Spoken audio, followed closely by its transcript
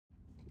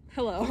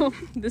Hello,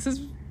 this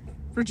is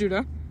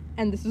Rajuda,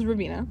 And this is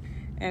Ravina.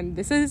 and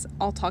this is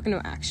All Talk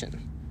No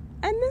Action.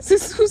 And this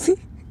is Susie.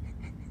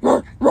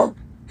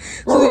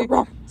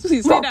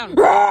 Susie, stay down.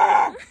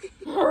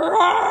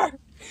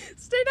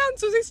 Stay down,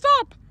 Susie,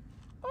 stop.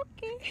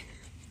 Okay.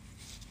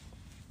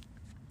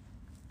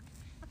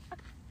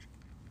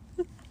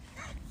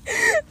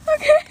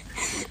 Okay.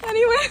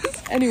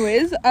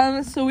 Anyways,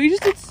 so we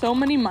just did so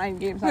many mind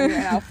games on you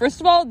right now. First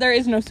of all, there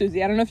is no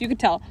Susie. I don't know if you could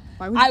tell.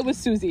 I was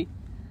Susie.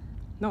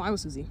 No, I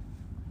was Susie.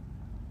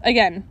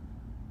 Again,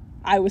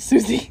 I was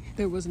Susie.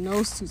 There was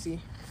no Susie.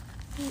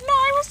 No,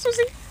 I was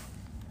Susie.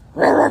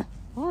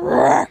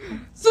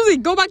 Susie,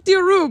 go back to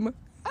your room.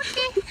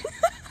 Okay.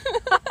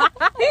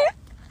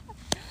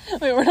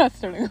 Wait, we're not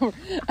starting over.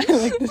 I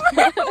like this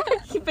part.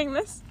 Keeping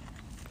this.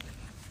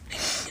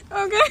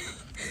 Okay.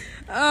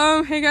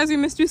 Hey guys, we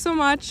missed you so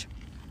much.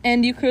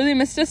 And you clearly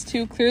missed us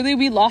too. Clearly,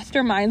 we lost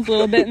our minds a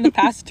little bit in the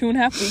past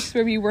 2.5 weeks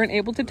where we weren't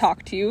able to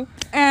talk to you.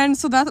 And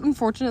so that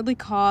unfortunately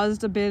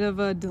caused a bit of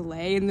a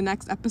delay in the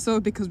next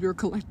episode because we were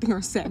collecting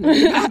our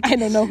sanity back. I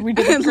don't know if we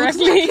did It it looks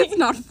correctly. like it's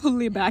not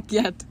fully back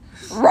yet.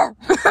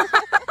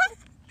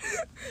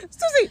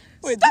 Susie,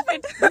 Wait, stop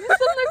it! This is some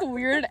like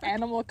weird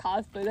animal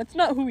cosplay. That's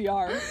not who we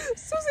are.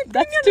 Susie, clean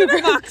That's your too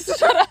litter box.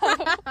 Shut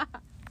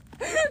up.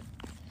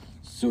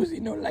 Susie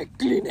no like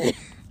cleaning.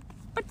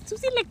 But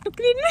Susie like to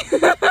clean.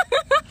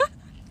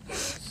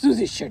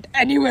 Susie shit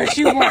anywhere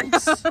she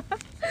wants.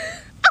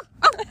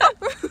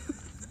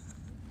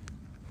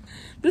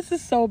 This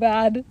is so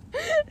bad.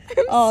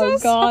 Oh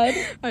so god.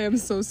 I am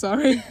so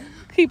sorry.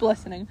 Keep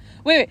listening.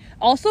 Wait.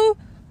 Also,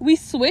 we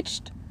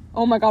switched.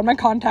 Oh my god, my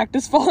contact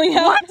is falling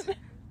out. What?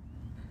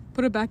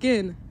 Put it back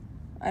in.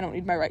 I don't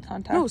need my right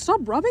contact. No, stop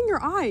rubbing your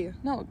eye.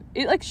 No,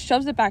 it like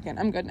shoves it back in.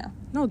 I'm good now.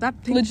 No, that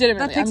thing,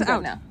 Legitimately, that takes I'm it out.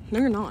 good now. No,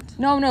 you're not.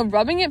 No,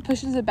 rubbing it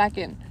pushes it back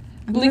in.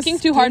 I'm Blinking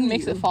gonna too hard skin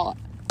makes you. it fall out.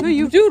 No,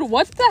 you. Dude,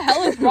 what the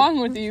hell is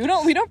wrong with you?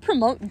 We don't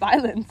promote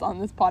violence on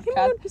this I podcast.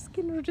 want to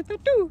skin Rojita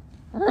too.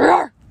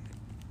 Roar.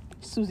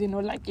 Susie no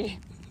like it.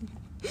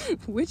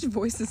 Which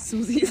voice is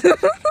Susie?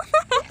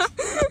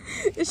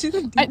 Is she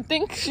the deep? I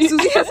think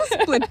Susie has a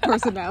split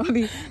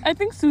personality. I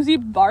think Susie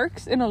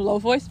barks in a low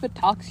voice but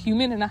talks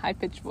human in a high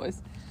pitched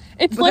voice.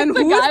 It's But like then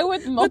the who is- guy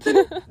with But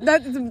multiple.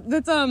 then,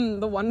 that's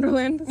the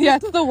Wonderland. Yeah,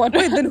 it's the one.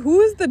 Wait, then who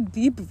is the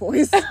deep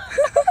voice?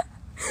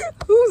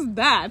 Who's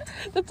that?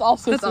 That's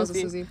also That's Susie. also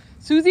Susie.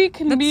 Susie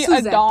can That's be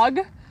Suzette. a dog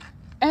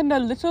and a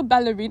little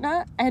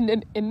ballerina and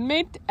an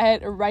inmate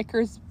at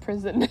Rikers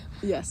prison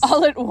Yes.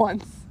 all at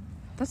once.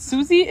 That's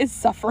Susie is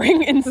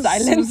suffering in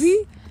silence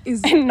Susie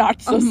is and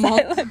not so a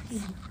monk. silent.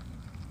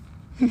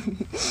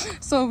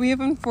 So we have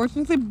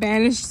unfortunately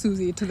banished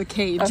Susie to the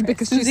cage Okay,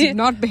 because Susie- she's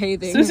not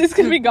behaving. Susie's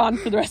gonna be gone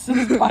for the rest of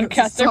this podcast,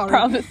 I Sorry.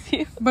 promise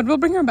you. But we'll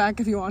bring her back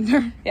if you want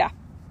her. Yeah.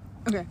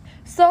 Okay.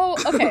 So,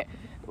 okay.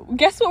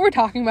 Guess what we're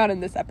talking about in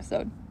this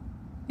episode?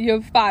 You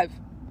have 5,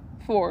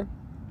 4,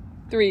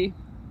 3,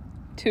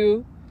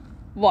 2,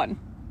 1.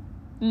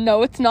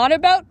 No, it's not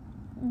about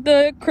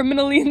the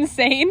criminally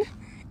insane.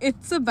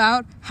 It's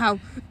about how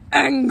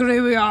angry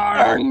we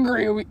are.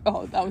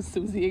 Oh, that was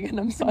Susie again.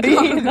 I'm sorry.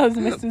 That was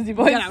Miss Susie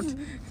voice. Get out.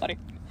 Sorry.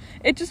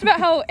 It's just about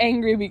how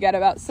angry we get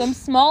about some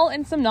small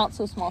and some not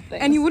so small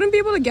things. And you wouldn't be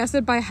able to guess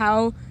it by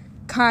how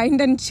kind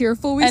and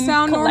cheerful we and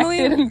sound normally.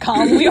 collected and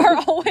calm we are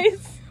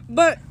always.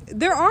 But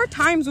there are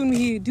times when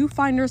we do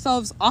find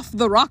ourselves off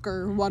the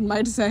rocker, one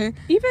might say.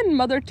 Even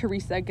Mother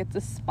Teresa gets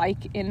a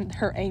spike in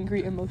her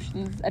angry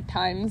emotions at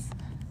times.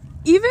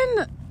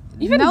 Even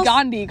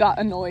Gandhi got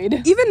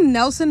annoyed. Even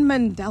Nelson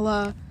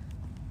Mandela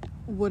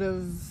would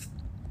have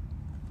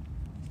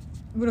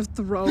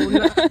thrown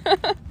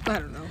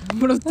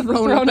would have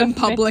thrown up in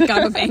public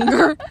out of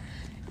anger.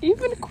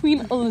 Even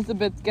Queen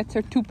Elizabeth gets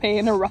her toupee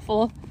in a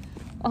ruffle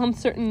on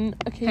certain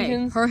Hey,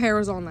 occasions. her hair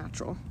is all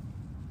natural.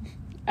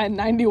 At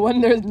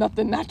 91, there's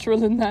nothing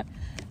natural in that.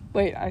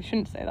 Wait, I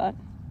shouldn't say that.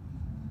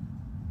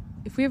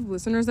 If we have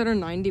listeners that are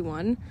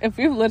 91, If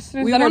we have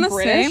listeners We that are wanna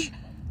British, say-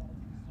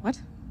 what?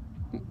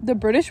 the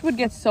British would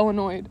get so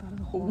annoyed.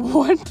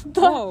 What the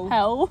Whoa.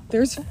 hell?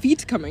 There's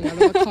feet coming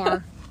out of the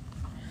car.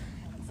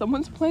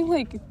 Someone's playing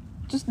like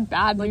just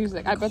bad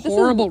music. I bet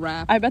horrible this is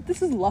rap. I bet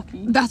this is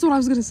Lucky. That's what I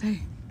was gonna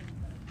say.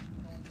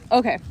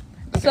 Okay.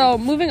 So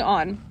moving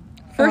on.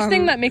 First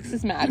thing Um, that makes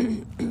us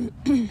mad.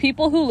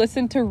 People who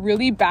listen to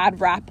really bad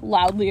rap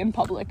loudly in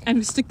public.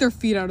 And stick their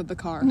feet out of the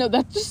car. No,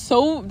 that's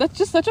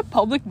just such a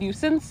public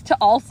nuisance to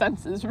all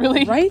senses,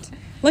 really. Right?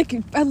 Like,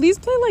 at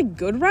least play, like,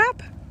 good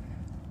rap.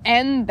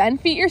 And then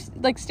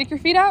stick your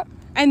feet out.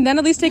 And then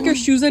at least take your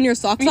shoes and your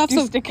socks off. Feet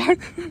do So, stick out.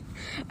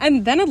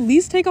 and then at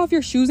least take off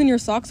your shoes and your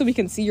socks so we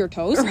can see your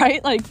toes.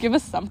 Right? Like, give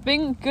us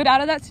something good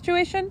out of that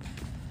situation.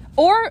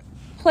 Or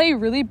play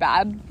really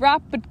bad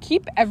rap, but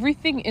keep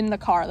everything in the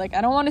car. Like, I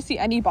don't want to see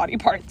any body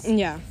parts.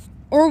 Yeah.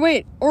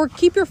 Or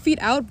keep your feet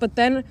out, but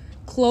then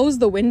close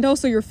the window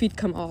so your feet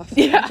come off.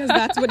 Yeah. Because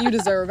that's what you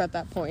deserve at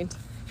that point.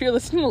 If you're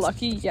listening to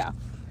Lucky, yeah.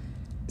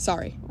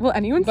 Sorry. Will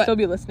anyone But- still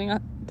be listening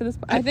to this?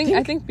 I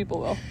think people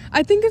will.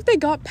 I think if they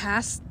got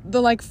past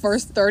the, like,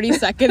 first 30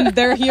 seconds,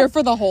 they're here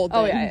for the whole thing.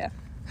 Oh, yeah.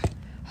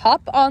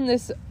 hop on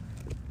this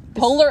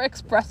Polar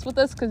Express with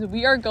us because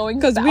we are going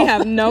south. Because we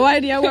have no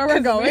idea where we're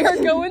going. We are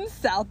going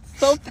south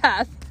so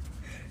fast.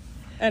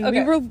 And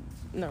Okay. we were...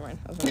 Never mind.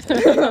 I was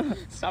gonna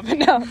say. Stop it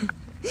now.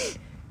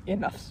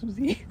 Enough,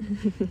 Susie.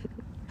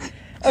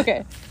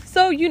 Okay,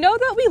 so you know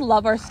that we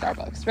love our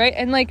Starbucks, right?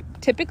 And like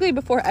typically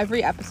before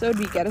every episode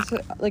we get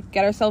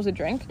ourselves a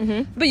drink.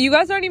 Mm-hmm. But you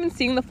guys aren't even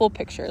seeing the full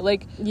picture.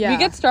 Like Yeah. we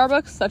get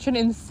Starbucks such an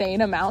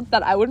insane amount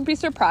that I wouldn't be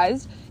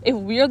surprised if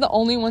we're the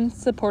only ones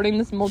supporting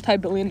this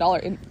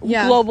multi-billion-dollar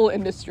Yeah. global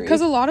industry.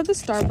 Because a lot of the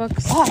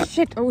Starbucks... Oh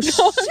shit! Oh, No, shit.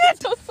 I'm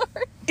so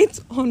sorry.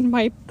 It's on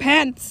my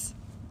pants.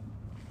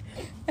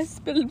 I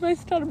spilled my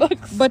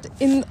Starbucks. But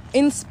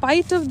in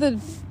spite of the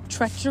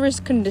treacherous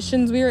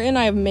conditions we are in,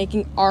 I am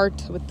making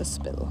art with the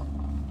spill.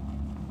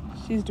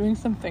 She's doing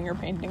some finger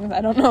paintings. I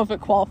don't know if it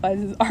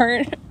qualifies as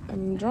art.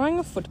 I'm drawing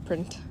a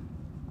footprint.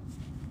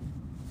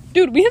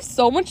 Dude, we have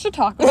so much to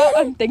talk about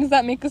on things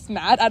that make us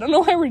mad. I don't know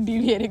why we're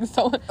deviating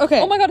so much. Okay.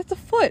 Oh my god, it's a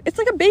foot. It's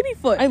like a baby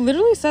foot. I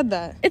literally said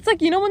that. It's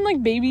like, you know when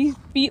like baby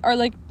feet are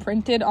like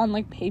printed on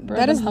like paper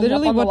That and is then hung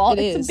literally up on the what wall? it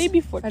is. It's a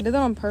baby foot. I did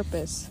that on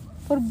purpose.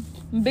 For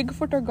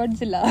Bigfoot or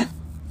Godzilla.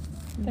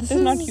 That This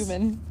is not is-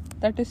 human.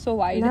 That is so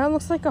wide. Now it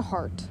looks like a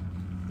heart.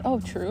 Oh,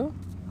 true.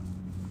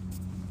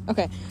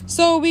 Okay,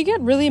 so we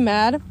get really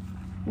mad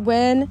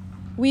when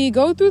we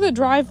go through the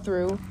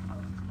drive-thru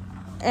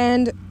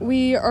and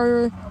we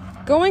are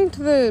going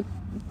to the...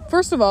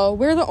 First of all,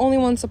 we're the only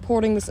ones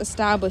supporting this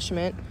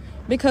establishment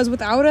because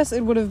without us,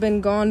 it would have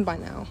been gone by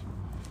now.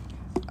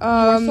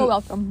 You're so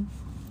welcome.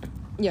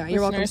 Yeah,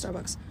 you're welcome,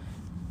 listeners. Starbucks.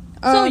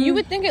 So you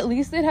would think at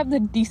least they'd have the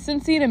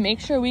decency to make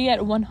sure we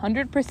get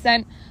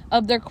 100%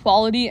 of their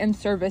quality and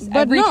service but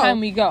every no, time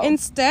we go.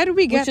 Instead,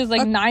 we get which is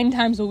like 9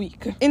 times a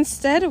week.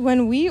 Instead,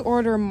 when we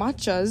order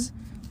matchas,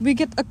 we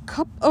get a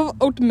cup of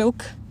oat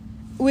milk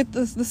with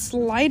the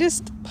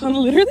slightest pump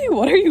Literally,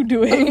 what are you of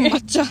doing?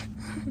 matcha.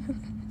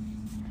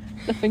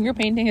 The finger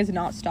painting has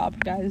not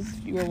stopped, guys,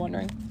 if you were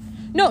wondering.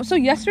 No, so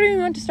yesterday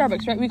we went to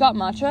Starbucks, right? We got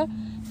matcha,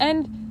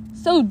 and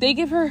so they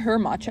give her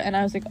matcha, and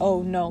I was like,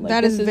 oh no, like,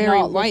 That this is is very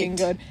not looking white.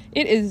 good.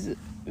 It is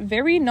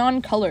very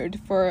non-colored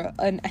for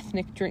an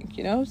ethnic drink,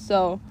 you know?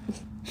 So,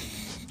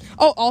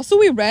 Oh, also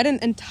we read an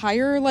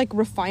entire like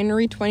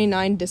Refinery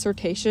 29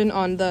 dissertation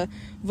on the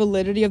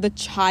validity of the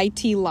chai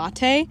tea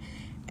latte,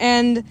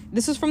 and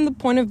this is from the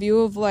point of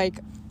view of like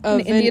of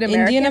an Indian American?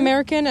 Indian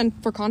American, and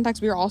for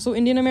context, we are also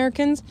Indian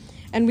Americans,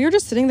 and we were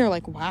just sitting there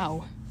like,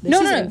 wow, this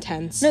is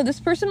intense. No, this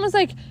person was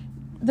like,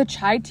 the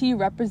chai tea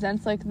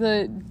represents like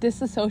the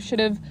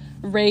disassociative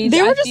rage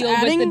They were I just feel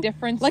adding, with the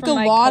difference like, from a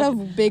my lot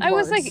culture. of big I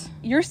was words. like,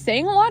 you're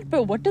saying a lot,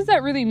 but what does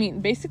that really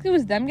mean? Basically, it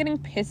was them getting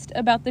pissed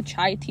about the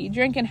chai tea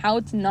drink and how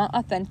it's not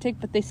authentic,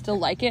 but they still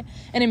like it,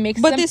 and it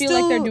makes But them they feel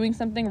like they're still- doing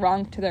something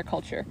wrong to their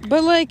culture.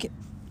 But like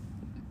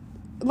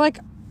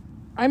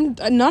I'm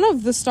none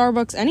of the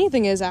Starbucks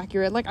anything is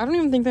accurate. Like I don't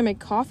even think they make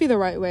coffee the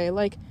right way.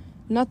 Like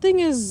nothing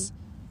is.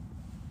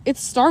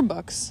 It's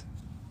Starbucks.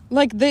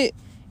 Like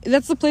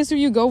that's the place where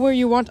you go where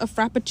you want a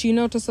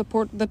frappuccino to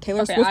support the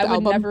Taylor Okay, Swift I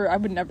would album. I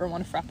would never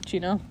want a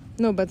frappuccino.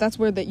 No, but that's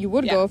where that you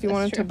would Yeah, go if you that's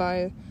wanted true. to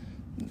buy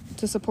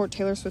to support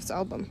Taylor Swift's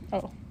album.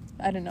 Oh,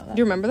 I didn't know that. Do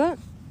you remember that?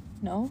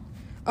 No.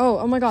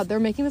 Oh my god, they're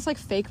making this like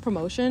fake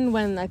promotion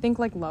when I think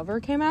like Lover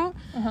came out.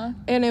 Uh-huh.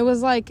 And it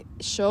was like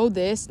show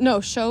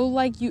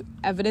like you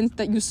evidence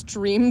that you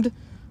streamed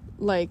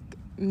like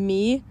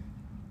me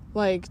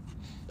like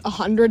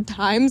 100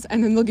 times,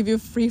 and then they'll give you a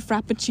free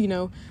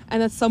frappuccino,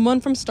 and that someone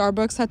from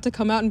Starbucks had to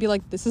come out and be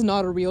like, this is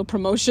not a real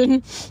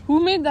promotion. Who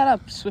made that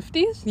up?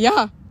 Swifties?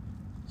 Yeah,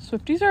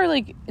 Swifties are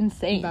like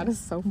insane. that is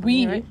so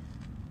funny, right?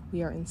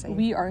 We are insane.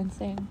 We are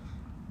insane.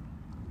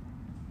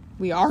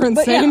 We are But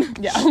insane.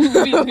 yeah,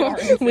 we are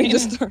insane. We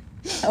just are.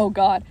 Oh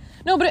god.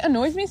 No, but it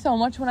annoys me so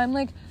much when I'm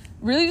like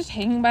really just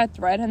hanging by a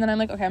thread, and then I'm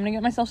like, okay, I'm gonna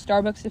get myself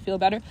Starbucks to feel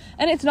better.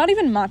 And it's not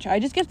even matcha. I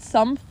just get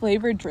some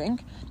flavored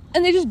drink,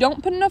 and they just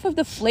don't put enough of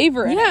the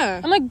flavor in Yeah.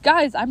 it. I'm like,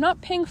 guys, I'm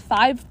not paying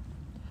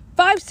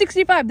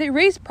 $5.65. They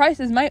raised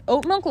prices. My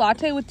oat milk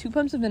latte with 2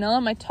 pumps of vanilla,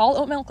 my tall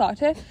oat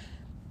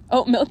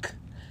milk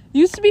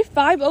used to be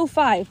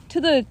 $5.05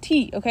 to the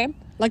T, okay?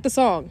 Like the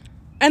song.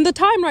 And the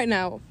time right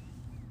now.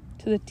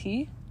 To the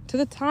T? To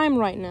the time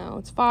right now.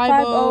 It's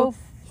 5:05.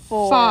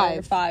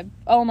 5:05.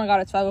 Oh my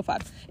god, it's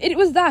 5:05. It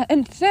was that,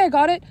 and today I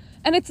got it,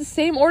 and it's the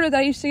same order that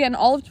I used to get in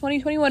all of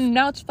 2021, and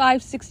now it's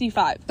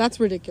 $5.65. That's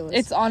ridiculous.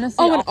 It's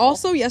honestly and awful.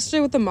 also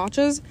yesterday with the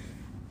matchas,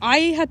 I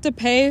had to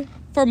pay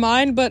for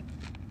mine, but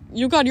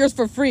you got yours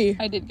for free.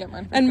 I did get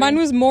mine for And free. mine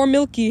was more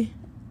milky.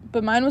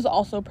 But mine was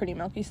also pretty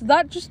milky. So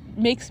that just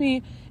makes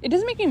me... It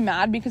doesn't make me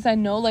mad because I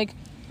know, like,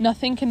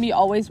 nothing can be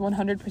always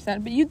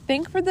 100%. But you'd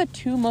think for the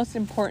two most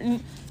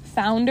important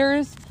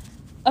founders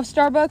of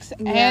Starbucks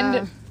Yeah.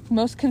 and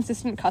most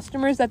consistent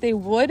customers that they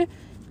would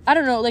I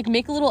don't know, like,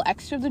 make a little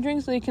extra of the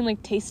drink so you can,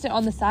 like, taste it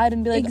on the side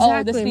and be like,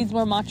 oh, this Exactly. needs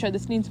more matcha,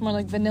 this needs more,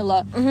 like,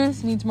 vanilla,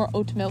 this needs more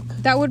oat milk.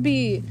 That would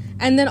be,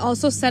 and then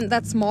also send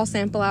that small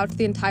sample out to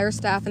the entire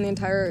staff and the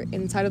entire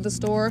inside of the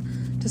store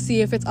to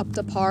see if it's up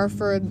to par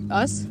for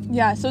us.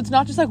 Yeah, so it's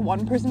not just, like,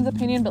 one person's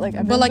opinion, but, like,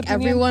 everyone's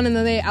opinion. Everyone, and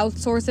then they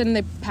outsource it and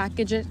they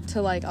package it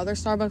to, like, other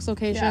Starbucks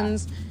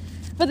locations.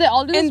 But they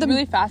all do this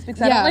really fast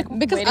because I don't like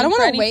because I waiting don't for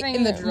want to wait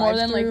anything in the more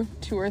than drive-thru.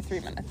 like 2 or 3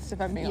 minutes,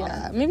 if I'm being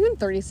honest. Yeah, maybe in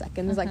 30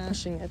 seconds, like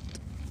pushing it.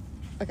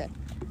 Okay.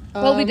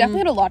 Well, we definitely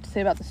had a lot to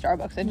say about the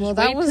Starbucks. And just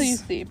wait till you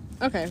see.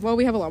 Okay. Well,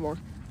 we have a lot more.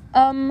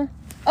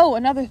 Oh,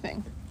 another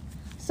thing.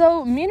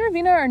 So me and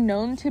Ravina are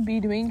known to be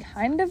doing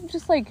kind of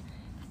just like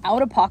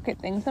out of pocket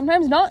things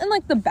sometimes, not in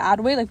like the bad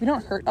way, like we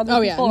don't hurt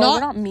other people, or we're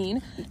not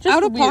mean. Just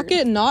out of weird.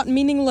 pocket, not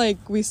meaning like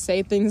we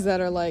say things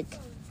that are like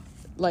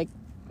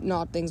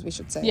not things we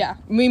should say. Yeah.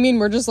 We mean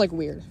we're just like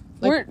weird.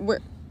 Like we're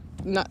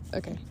not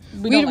okay.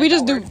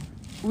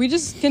 We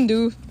just can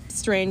do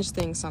strange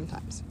things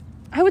sometimes.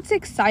 I would say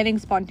exciting,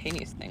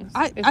 spontaneous things.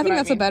 I think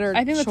that's a better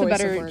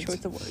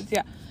choice of words.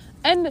 Yeah.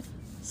 And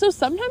so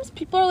sometimes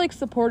people are like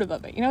supportive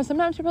of it. You know,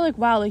 sometimes people are like,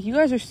 wow, like you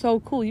guys are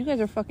so cool. You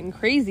guys are fucking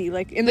crazy.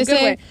 Like in the good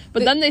way.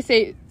 But then they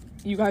say,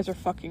 you guys are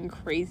fucking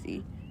crazy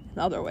in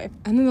the other way.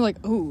 And then they're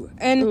like, ooh.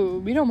 And ooh,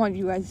 we don't want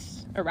you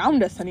guys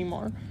around us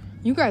anymore.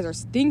 You guys are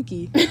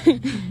stinky.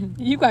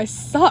 You guys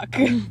suck.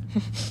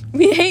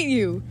 We hate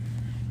you.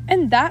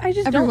 And that I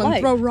just don't like.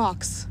 Everyone throw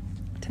rocks.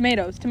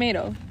 Tomato.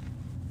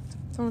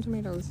 Throw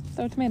tomatoes.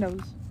 Throw tomatoes.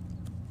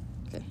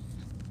 Okay.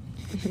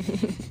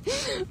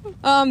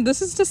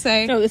 This is to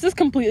say... No, this is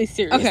completely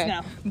serious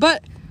now.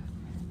 But,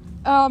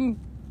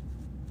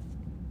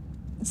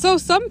 so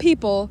some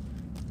people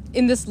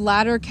in this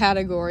latter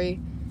category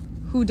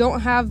who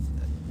don't have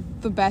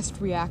the best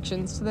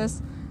reactions to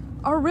this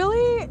are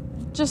really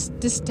just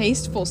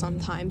distasteful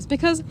sometimes,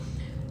 because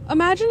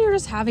imagine you're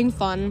just having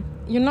fun,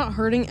 you're not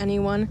hurting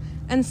anyone,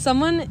 and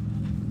someone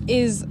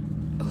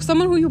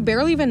who you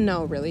barely even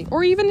know, really,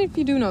 or even if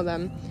you do know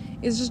them,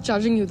 is just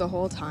judging you the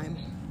whole time.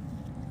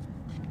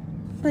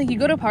 Like, you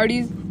go to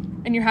parties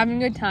and you're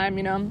having a good time,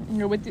 you know, and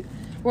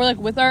we're like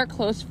with our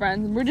close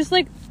friends, and we're just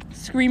like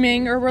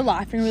screaming or we're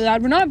laughing really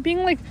loud. We're not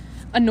being like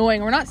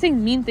annoying, we're not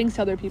saying mean things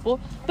to other people,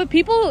 but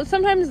people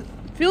sometimes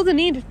feel the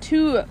need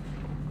to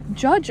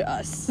judge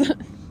us.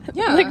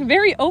 Yeah. Like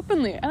very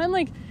openly. And I'm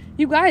like,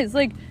 you guys,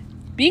 like,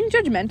 being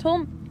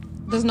judgmental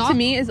to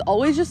me is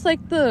always just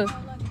like the...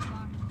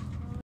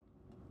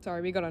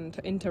 Sorry, we got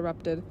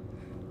interrupted.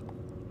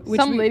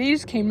 Some lady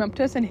just came up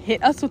to us and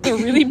hit us with a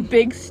really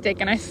big stick,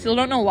 and I still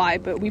don't know why,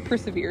 but we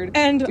persevered.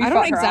 And I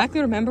don't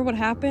exactly remember what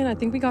happened. I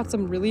think we got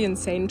some really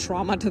insane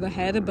trauma to the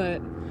head,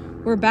 but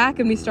we're back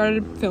and we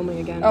started filming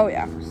again. Oh,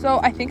 yeah. So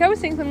I think I was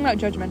saying something about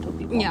judgmental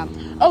people. Yeah.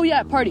 Oh,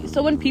 yeah, parties.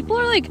 So when people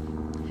are like,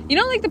 you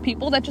know, like the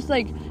people that just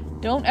like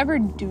don't ever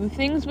do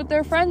things with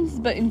their friends,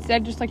 but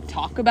instead just like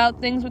talk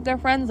about things with their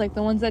friends, like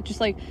the ones that just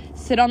like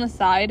sit on the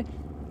side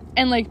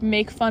and like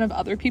make fun of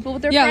other people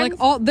with their friends. Yeah, like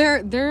all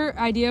their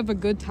idea of a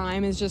good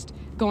time is just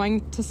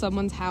going to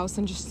someone's house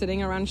and just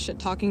sitting around shit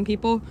talking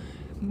people,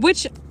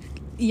 which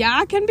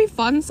can be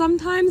fun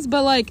sometimes,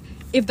 but like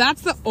if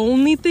that's the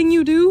only thing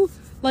you do,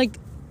 like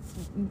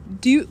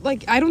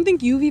I don't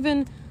think you've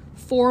even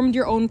formed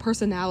your own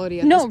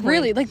personality at this point.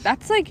 Really, like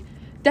that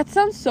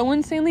sounds so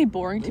insanely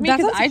boring to me,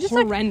 because I just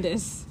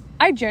horrendous.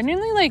 I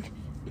genuinely like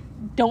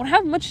don't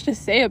have much to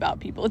say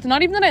about people. It's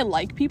not even that I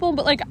like people,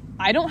 but like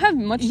I don't have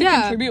much to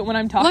contribute when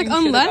I'm talking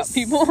shit about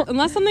people.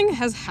 Unless something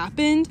has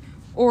happened,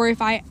 or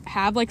if I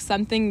have like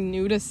something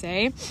new to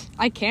say,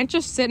 I can't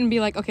just sit and be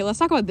like, okay, let's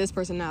talk about this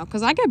person now,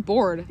 because I get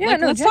bored. Yeah,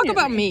 like, let's talk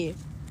about me.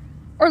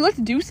 Or let's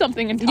do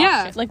something and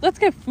talk shit. Like, let's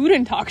get food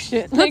and talk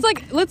shit.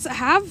 Let's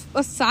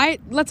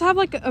have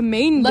like a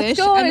main dish. Let's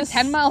go on a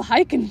 10-mile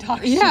hike and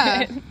talk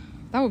shit.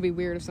 That would be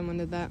weird if someone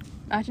did that.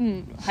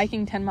 Imagine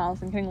hiking 10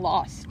 miles and getting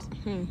lost.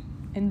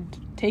 And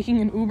taking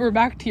an Uber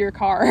back to your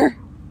car.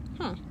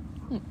 Huh.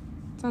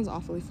 Sounds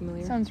awfully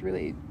familiar. Sounds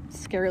really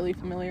scarily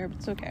familiar, but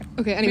it's okay.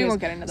 Okay, anyways. We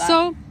won't get into that.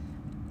 So,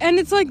 and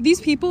it's like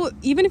these people,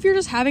 even if you're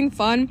just having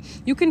fun,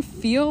 you can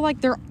feel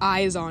like their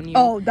eyes on you.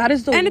 Oh, that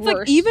is the worst. And it's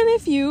like, even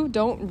if you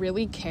don't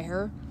really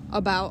care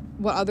about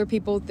what other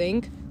people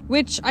think,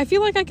 which I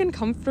feel like I can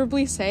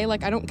comfortably say,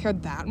 like, I don't care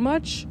that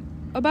much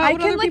about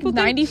what other people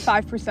think.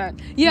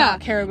 95% not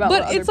care about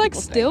what other people think. But it's like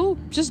still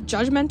just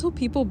judgmental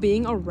people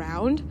being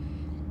around.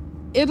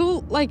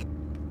 It'll like,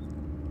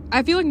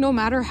 I feel like no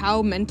matter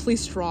how mentally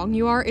strong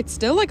you are, it's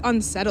still like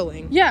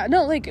unsettling. Yeah,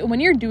 no, like when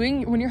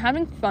you're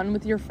having fun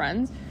with your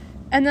friends,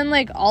 and then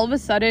like all of a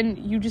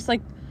sudden you just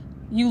like,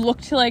 you look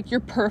to like your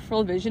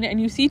peripheral vision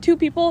and you see two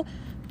people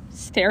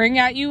staring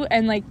at you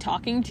and like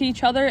talking to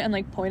each other and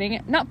like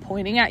not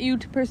pointing at you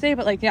per se,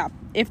 but like, yeah,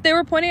 if they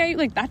were pointing at you,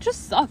 like that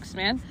just sucks,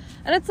 man.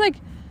 And it's like,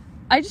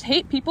 I just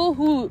hate people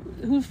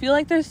who feel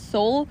like their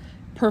sole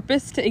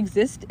purpose to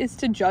exist is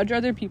to judge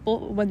other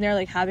people when they're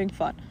like having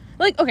fun.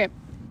 Like, okay,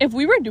 if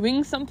we were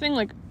doing something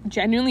like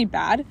genuinely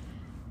bad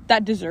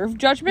that deserved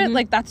judgment,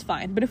 like that's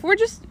fine. But if we're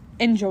just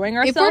enjoying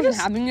ourselves and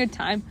having a good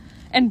time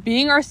and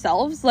being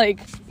ourselves, like,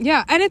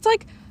 yeah. And it's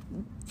like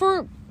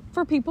for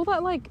people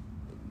that like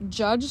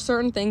judge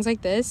certain things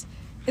like this,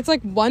 it's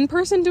like one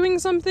person doing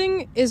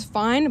something is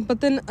fine,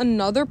 but then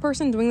another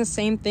person doing the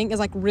same thing is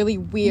like really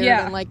weird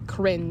and like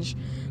cringe.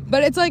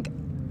 But it's like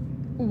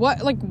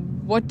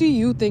what do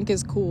you think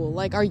is cool?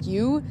 Like, are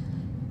you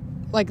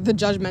like the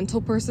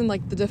judgmental person,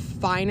 like the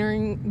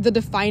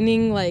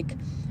defining like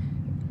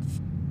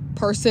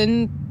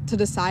person to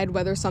decide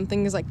whether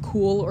something is like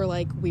cool or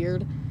like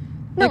weird?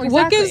 No, like, exactly.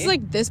 what gives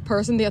like this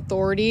person the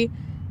authority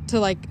to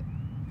like,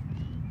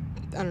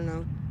 I don't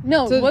know.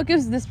 No, what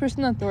gives this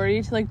person the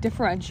authority to like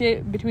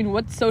differentiate between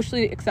what's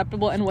socially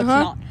acceptable and what's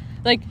not?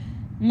 Like,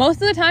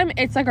 most of the time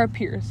it's like our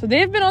peers, so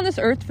they've been on this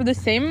earth for the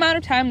same amount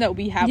of time that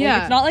we have.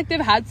 Like, it's not like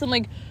they've had some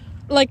like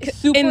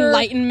super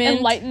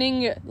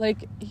enlightening,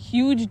 like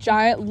huge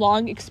giant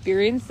long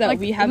experience that like,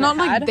 we haven't not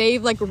had. Like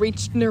they've like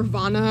reached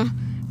nirvana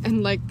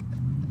and like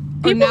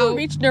people who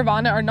reach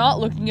nirvana are not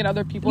looking at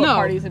other people at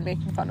parties and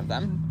making fun of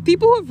them.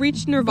 People who have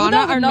reached nirvana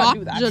are not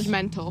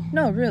judgmental.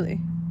 No, really.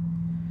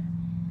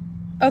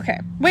 Okay.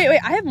 Wait,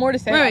 I have more to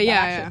say about that,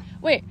 actually.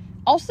 Wait,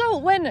 also,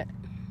 when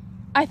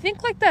I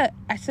think like the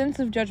essence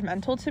of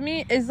judgmental to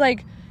me is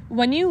like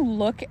when you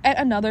look at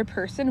another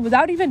person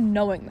without even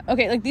knowing them.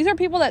 Okay, like these are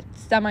people that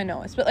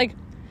semi-know us, but like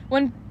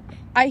when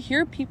I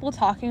hear people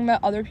talking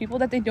about other people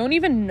that they don't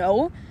even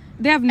know,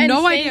 they have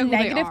no idea who they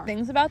are, negative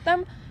things about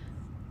them,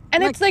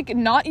 and like, it's like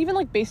not even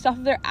like based off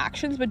of their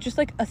actions, but just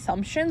like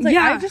assumptions. Like,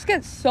 I just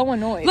get so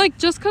annoyed. Like,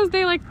 just because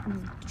they like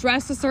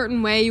dress a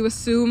certain way, you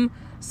assume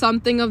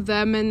something of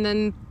them, and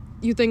then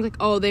you think like,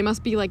 oh, they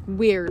must be like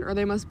weird or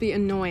they must be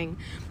annoying.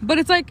 But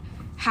it's like,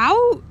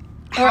 how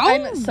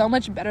I'm so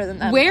much better than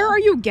them. Where are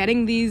you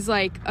getting these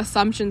like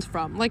assumptions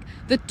from? Like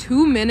the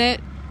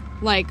 2-minute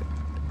like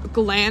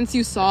glance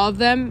you saw of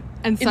them,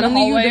 and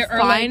suddenly you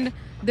define like,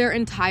 their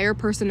entire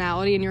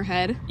personality in your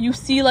head. You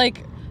see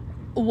like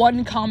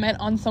one comment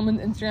on someone's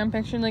Instagram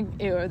picture, and, like,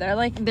 ew,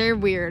 they're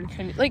weird.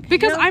 Like,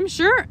 because I'm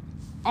sure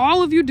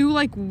all of you do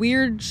like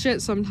weird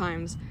shit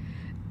sometimes,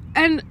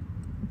 and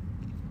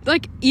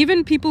like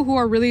even people who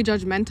are really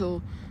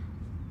judgmental.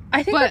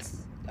 I think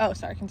that's. Oh,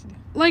 sorry. Continue.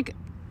 Like,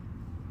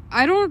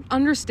 I don't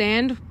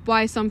understand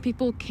why some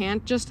people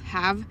can't just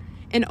have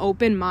an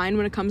open mind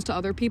when it comes to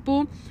other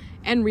people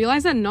and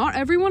realize that not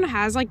everyone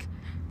has like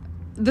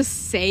the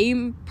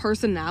same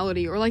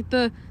personality or like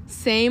the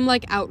same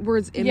like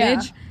outwards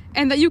image,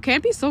 and that you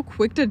can't be so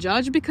quick to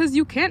judge because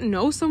you can't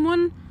know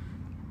someone.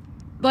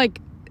 Like,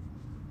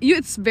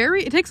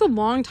 it takes a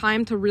long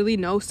time to really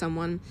know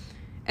someone,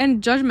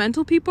 and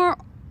judgmental people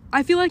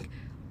I feel like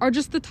are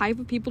just the type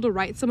of people to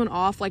write someone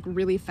off like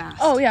really fast.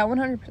 Oh yeah,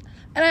 100%.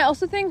 And I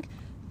also think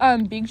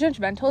being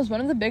judgmental is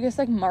one of the biggest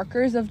like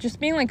markers of just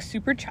being like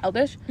super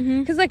childish.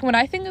 Because like when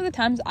I think of the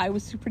times I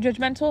was super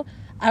judgmental,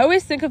 I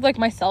always think of like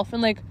myself in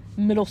like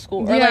middle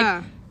school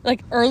or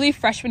like early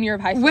freshman year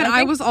of high school. When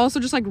I was also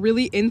just like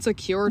really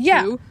insecure too.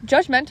 Yeah,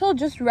 judgmental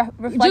just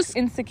reflects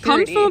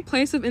insecurity. Comes from a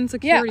place of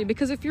insecurity,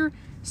 because if you're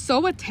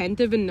so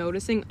attentive in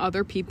noticing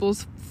other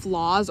people's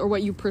flaws or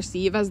what you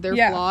perceive as their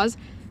flaws,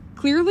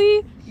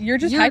 clearly you're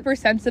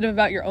hypersensitive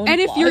about your own and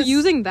flaws. If you're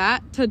using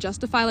that to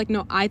justify like,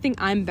 no, I think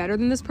I'm better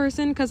than this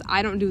person because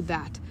I don't do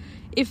that,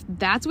 if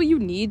that's what you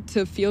need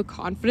to feel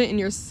confident in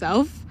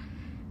yourself,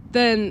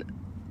 then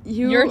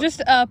you're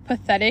just a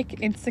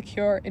pathetic,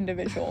 insecure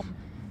individual.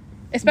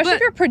 Especially if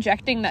you're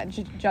projecting that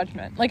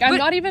judgment. Like, I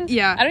don't even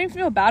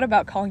feel bad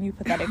about calling you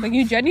pathetic. Like,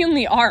 you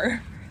genuinely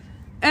are.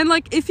 And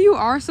like, if you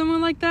are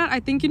someone like that, I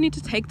think you need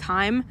to take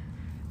time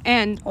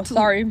and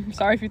sorry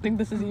if you think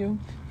this is you.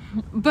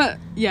 But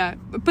yeah,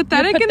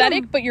 pathetic. You're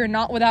pathetic, but you're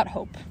not without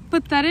hope.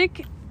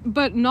 Pathetic,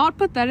 but not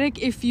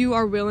pathetic if you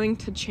are willing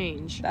to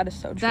change. That is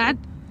so true.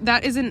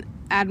 That is an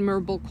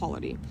admirable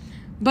quality.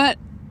 But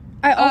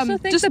I also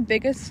think the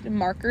biggest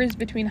markers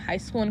between high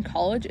school and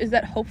college is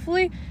that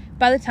hopefully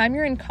by the time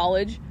you're in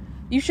college,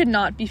 you should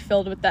not be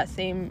filled with that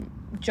same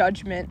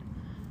judgment.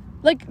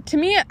 Like, to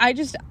me, I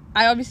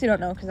obviously don't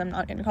know because I'm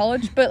not in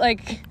college, but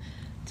like,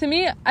 to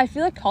me, I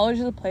feel like college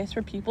is a place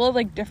where people of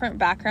like different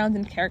backgrounds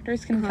and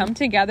characters can come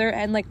together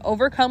and like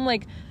overcome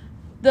like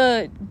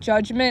the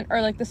judgment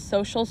or like the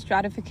social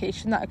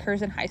stratification that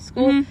occurs in high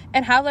school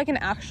and have like an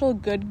actual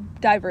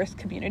good diverse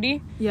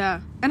community.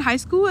 Yeah. And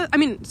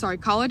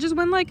college is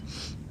when like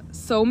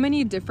so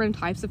many different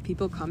types of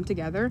people come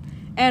together,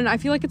 and I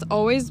feel like it's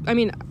always,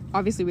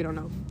 obviously we don't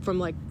know from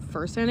like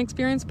first-hand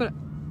experience, but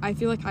I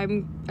feel like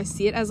I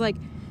see it as like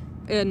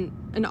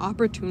an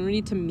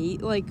opportunity to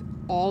meet like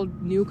all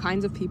new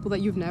kinds of people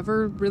that you've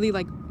never really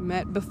like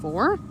met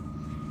before.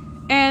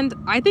 And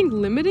I think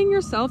limiting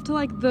yourself to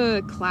like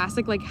the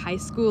classic like high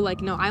school,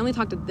 like, no, I only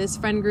talk to this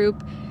friend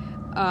group,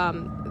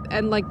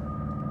 and like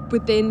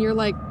within your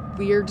like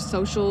weird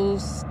social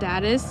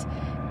status,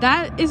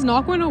 that is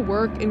not going to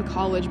work in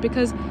college,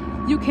 because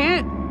you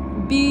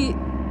can't be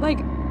like,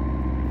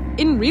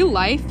 in real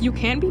life you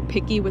can't be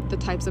picky with the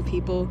types of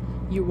people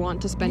you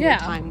want to spend your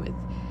time with.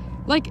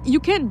 Like, you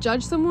can't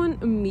judge someone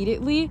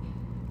immediately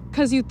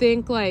because you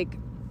think like,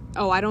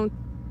 oh, I don't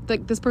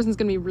like, this person's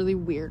gonna be really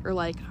weird, or,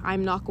 like,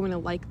 I'm not going to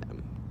like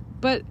them.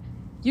 But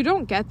you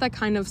don't get that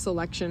kind of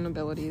selection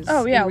abilities.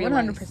 Oh, yeah, in real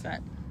life.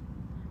 100%.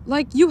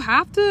 Like, you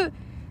have to...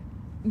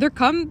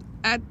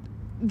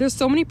 There's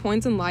so many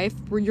points in life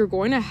where you're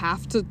going to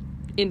have to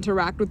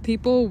interact with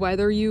people,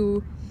 whether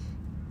you,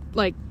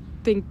 like,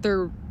 think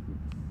they're,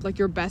 like,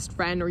 your best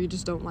friend or you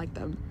just don't like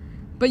them.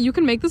 But you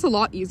can make this a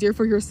lot easier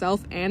for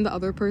yourself and the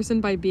other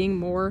person by being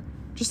more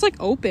just, like,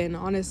 open,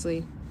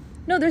 honestly.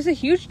 No, there's a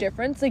huge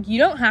difference. Like, you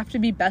don't have to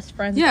be best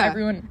friends with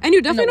everyone. And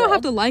you definitely in the don't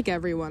have world. to like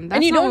everyone. That's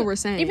And you not don't what we're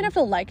saying. even have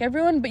to like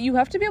everyone, but you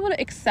have to be able to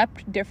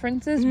accept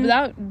differences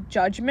without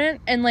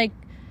judgment and, like,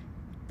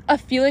 a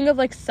feeling of,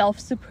 like,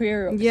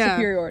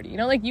 superiority. You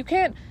know, like, you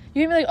can't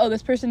be like, oh,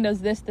 this person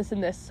does this, this,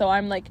 and this, so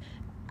I'm, like,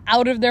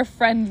 out of their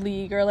friend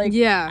league, or, like,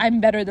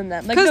 I'm better than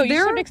them. Like, no, you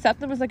should accept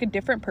them as, like, a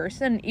different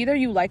person. Either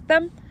you like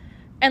them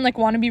and, like,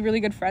 want to be really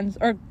good friends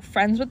or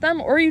friends with them,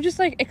 or you just,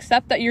 like,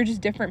 accept that you're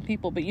just different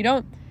people, but you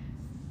don't,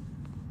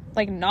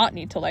 like, not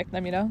need to like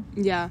them, you know?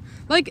 Yeah.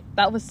 Like...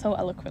 That was so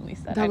eloquently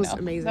said. That was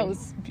amazing. That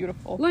was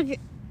beautiful. Like,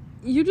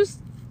 you just...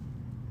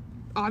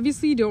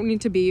 Obviously, you don't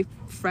need to be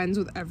friends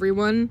with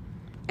everyone.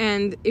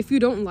 And if you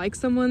don't like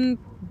someone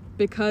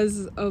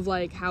because of,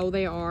 like, how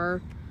they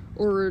are,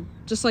 or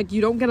just, like,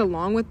 you don't get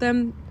along with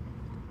them...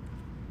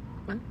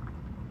 What?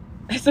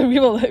 So we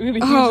have a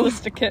huge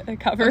list to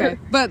cover. Okay.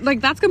 But,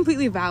 like, that's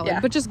completely valid. Yeah.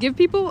 But just give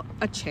people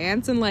a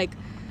chance, and, like,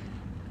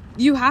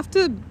 you have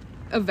to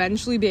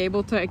eventually be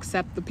able to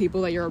accept the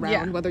people that you're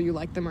around, whether you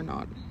like them or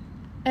not.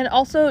 And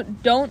also,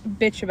 don't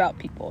bitch about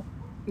people.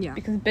 Yeah.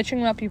 Because bitching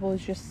about people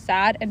is just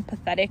sad and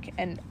pathetic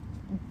and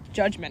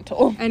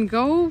judgmental. And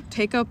go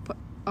take up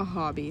a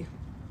hobby.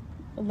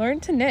 Learn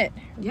to knit.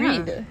 Yeah.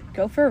 Read.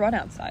 Go for a run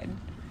outside.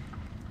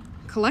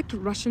 Collect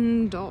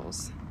Russian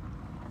dolls.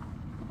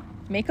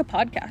 Make a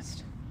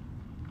podcast.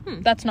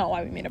 That's not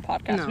why we made a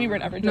podcast. No, we were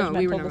never judgmental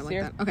we were never this like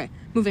year. that. Okay,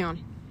 moving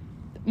on.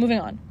 Moving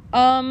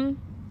on.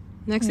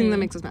 Next thing that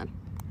makes us mad.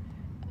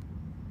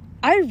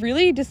 I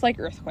really dislike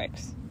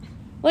earthquakes.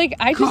 Like,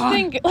 I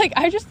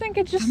just think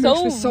it's just That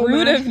makes me so so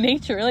rude mad. of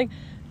nature. Like,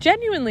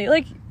 genuinely,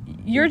 like,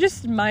 you're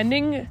just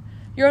minding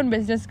your own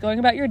business, going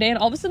about your day, and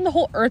all of a sudden the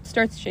whole earth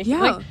starts shaking.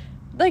 Yeah.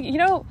 Like, you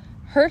know,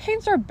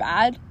 hurricanes are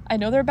bad. I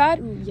know they're bad,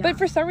 Yeah. but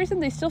for some reason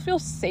they still feel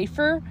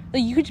safer.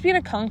 Like, you could just be in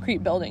a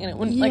concrete building and it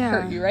wouldn't, like,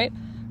 hurt you, right?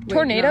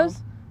 Tornadoes?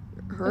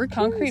 No. With Hurricanes?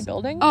 concrete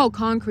building? Oh,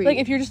 concrete. Like,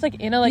 if you're just, like,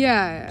 in a, like,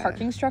 Yeah.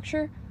 parking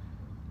structure.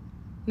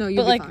 No, you'd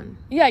But, be like, fine.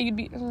 yeah, you'd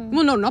be...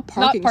 Well, no, not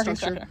parking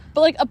structure.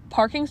 But, like, a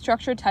parking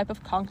structure type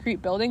of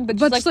concrete building, but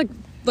just, like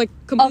a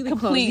completely complete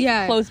closed.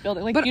 Yeah. closed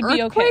building. Like, But you'd be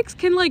okay. earthquakes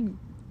can, like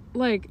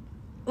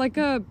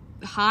a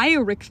high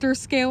Richter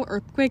scale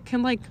earthquake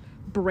can, like,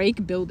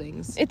 break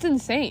buildings. It's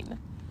insane.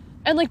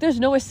 And, like, there's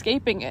no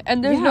escaping it.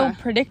 And there's no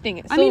predicting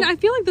it. So, I mean, I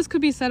feel like this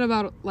could be said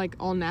about, like,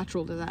 all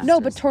natural disasters.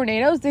 no, but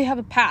tornadoes, they have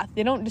a path.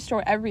 They don't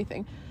destroy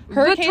everything.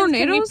 Hurricanes can be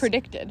tornadoes-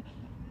 predicted.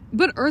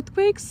 But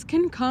earthquakes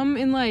can come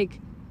in, like...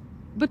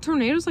 But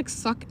tornadoes, like,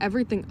 suck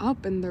everything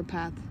up in their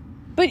path.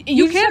 But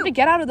you just have can't- to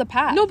get out of the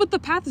path. No, but the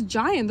path's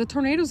giant. The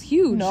tornado's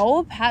huge.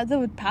 No,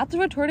 the path of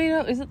a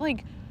tornado isn't,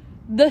 like,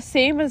 the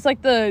same as,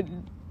 like, the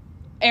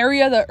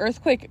area the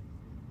earthquake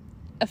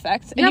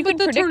affects. And Yeah, you but can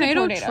the predict a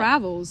tornado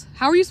travels.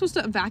 How are you supposed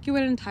to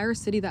evacuate an entire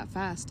city that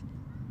fast?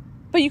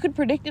 But you could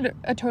predict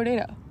a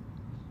tornado.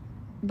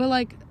 But,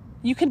 like...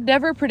 You could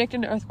never predict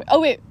an earthquake.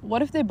 Oh, wait.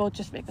 What if they both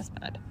just make us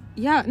mad?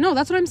 Yeah, no,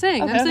 that's what I'm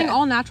saying. Okay, I'm saying okay.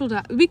 all natural...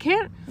 we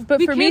can't... But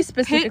we for me, can't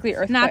specifically, pit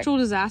earthquake. natural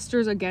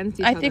disasters against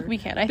each I other. think we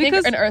can. I think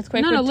an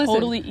earthquake would listen.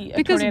 totally eat a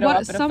Because tornado what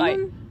up in a fight.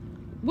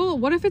 Well,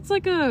 what if it's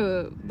like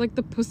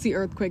the pussy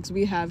earthquakes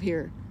we have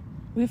here?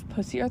 We have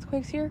pussy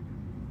earthquakes here?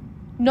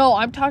 No,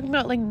 I'm talking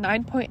about, like,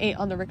 9.8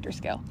 on the Richter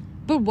scale.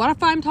 But what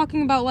if I'm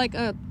talking about, like,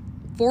 a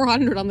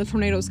 400 on the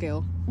tornado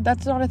scale?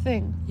 That's not a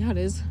thing. Yeah, it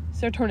is. Is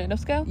there a tornado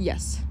scale?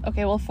 Yes.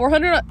 Okay, well,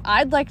 400...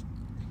 I'd like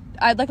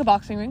a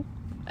boxing ring.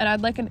 And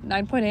I'd like a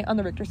 9.8 on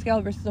the Richter scale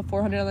versus a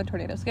 400 on the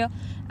tornado scale.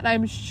 And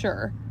I'm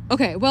sure.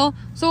 Okay, well,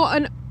 so,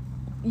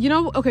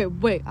 okay,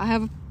 wait, I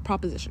have a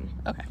proposition.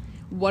 Okay.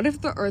 What if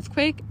the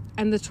earthquake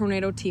and the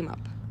tornado team up?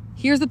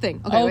 Here's the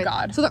thing. Okay, Oh, wait.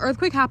 God. So the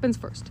earthquake happens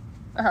first.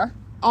 Uh-huh.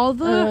 All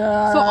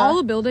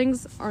the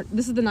buildings are...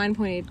 This is the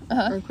 9.8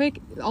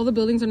 earthquake. All the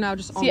buildings are now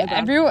just on See, the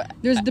ground.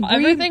 there's debris.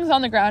 Everything's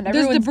on the ground. There's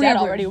Everyone's debris dead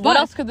everywhere. already. But, What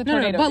else could the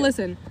tornado But do?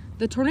 listen,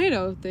 the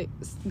tornado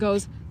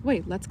goes,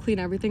 wait, let's clean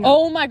everything up.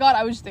 Oh my god,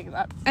 I was just thinking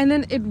that. And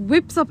then it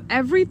whips up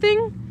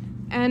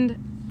everything,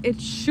 and it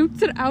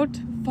shoots it out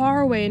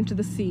far away into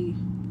the sea.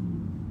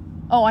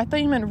 Oh, I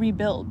thought you meant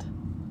rebuild.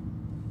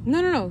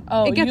 No.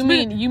 Oh, It gets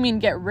you mean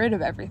get rid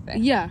of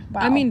everything. Yeah.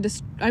 Wow. I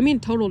mean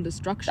total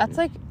destruction. That's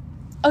like...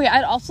 Okay,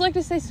 I'd also like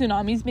to say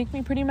tsunamis make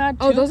me pretty mad,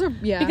 too. Oh, those are...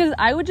 Yeah. Because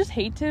I would just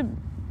hate to...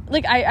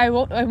 Like, I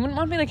wouldn't want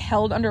to be, like,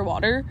 held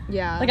underwater.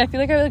 Yeah. Like, I feel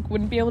like I, like,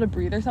 wouldn't be able to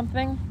breathe or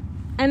something.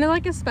 And,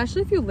 like,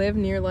 especially if you live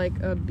near, like,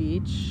 a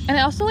beach. And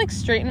I also, like,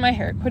 straighten my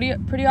hair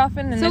pretty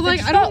often. And So, if like,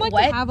 it's I don't got like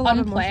wet, to have a lot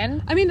unplanned, of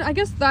moisture. I mean, I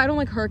guess I don't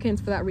like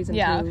hurricanes for that reason,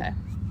 yeah, too. okay.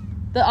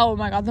 Oh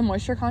my god, the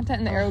moisture content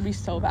in the air would be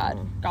so bad.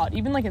 God,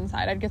 even, like,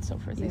 inside, I'd get so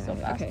frizzy so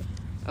fast. Okay.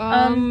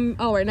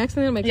 Oh, right. Next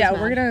thing that makes us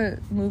mad. we're gonna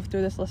move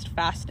through this list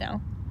fast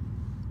now.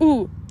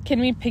 Ooh, can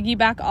we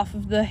piggyback off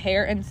of the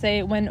hair and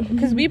say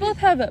because we both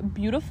have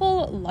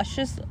beautiful,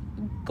 luscious,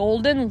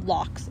 golden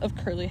locks of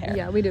curly hair.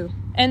 Yeah, we do.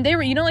 And they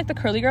were, like the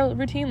curly girl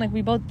routine, like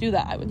we both do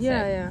that, I would say.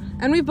 Yeah.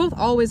 And we've both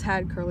always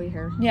had curly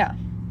hair. Yeah.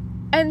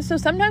 And so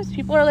sometimes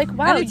people are like,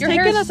 wow, your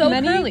hair is so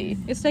curly.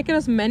 It's taken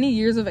us many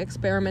years of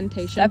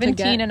experimentation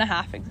 17 and a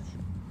half,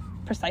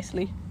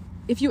 precisely.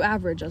 If you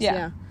average us,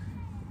 yeah.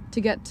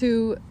 To get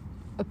to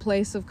a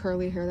place of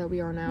curly hair that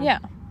we are now. Yeah.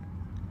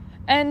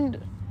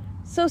 And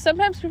so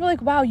sometimes people are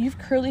like, wow, you have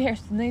curly hair.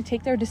 So then they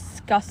take their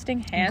disgusting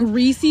hands.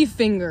 Greasy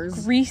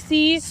fingers.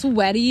 Greasy.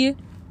 Sweaty.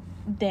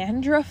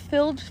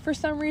 Dandruff-filled, for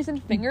some reason,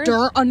 fingers.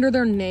 Dirt under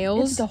their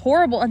nails. It's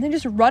horrible. And then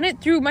just run it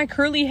through my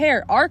curly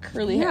hair. Our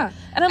curly hair.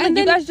 And I'm like,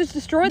 you guys just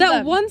destroyed that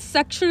them. one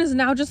section is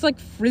now just like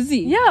frizzy.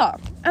 Yeah.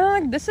 And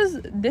I'm like, this is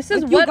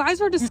like, what you guys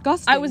were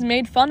disgusting. I was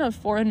made fun of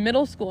for in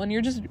middle school, and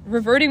you're just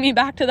reverting me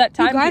back to that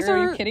time period.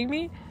 Are you kidding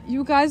me?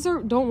 You guys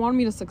don't want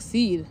me to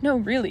succeed. No,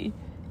 really.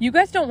 You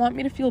guys don't want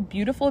me to feel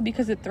beautiful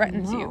because it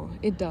threatens you.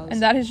 It does.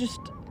 And that is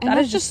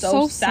just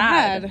so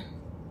sad.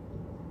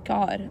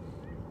 God.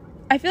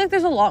 I feel like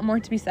there's a lot more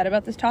to be said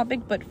about this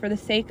topic, but for the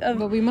sake of...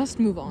 But we must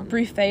move on.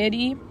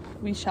 Briefeity,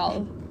 we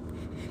shall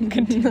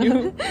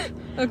continue.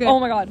 Okay. Oh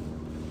my god.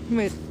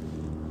 Wait.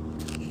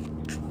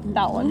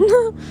 That one.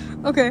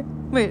 Okay.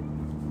 Wait.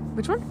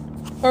 Which one?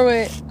 Or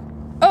wait.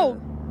 Oh,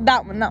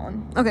 that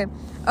one. Okay.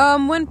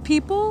 When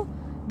people...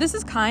 This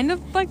is kind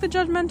of like the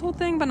judgmental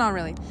thing, but not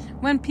really.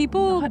 When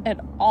people... Not at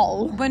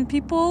all. When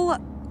people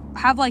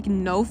have, like,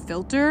 no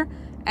filter...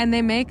 and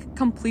they make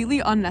completely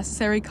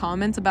unnecessary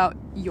comments about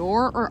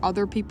your or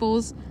other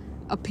people's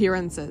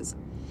appearances.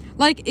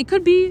 Like, it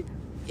could be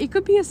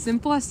as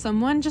simple as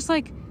someone just,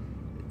 like,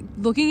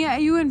 looking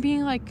at you and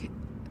being, like,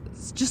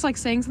 just, like,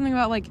 saying something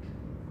about, like,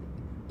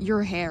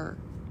 your hair.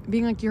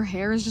 Being, like, your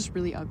hair is just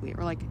really ugly.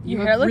 Or, like, you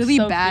have really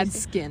bad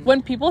skin.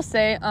 When people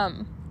say,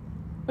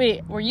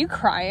 wait, were you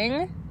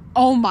crying?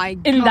 Oh my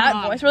god. In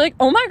that voice, we're like,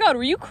 oh my god,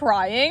 were you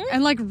crying?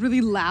 And, like,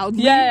 really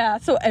loudly. Yeah,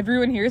 so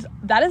everyone hears.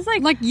 That is,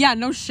 like... Like, yeah,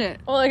 no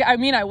shit. Well, like, I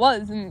mean, I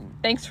was, and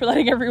thanks for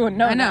letting everyone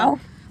know. I know. Now.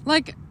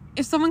 Like,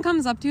 if someone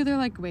comes up to you, they're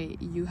like, wait,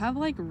 you have,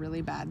 like,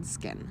 really bad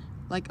skin.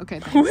 Like,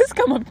 okay, thanks. Who has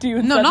come up to you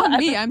and No, said not that?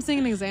 me. I'm saying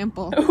an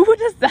example. Who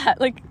does that?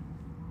 Like...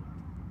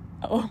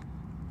 Oh.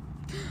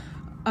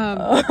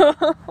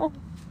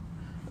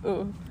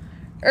 Ooh.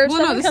 Or if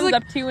someone comes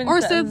up to you and or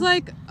says,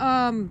 like,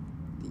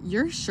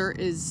 your shirt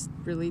is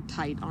really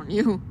tight on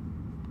you.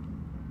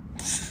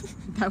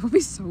 That would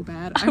be so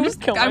bad.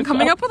 I'm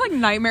coming up with, like,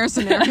 nightmare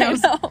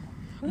scenarios. I know.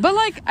 But,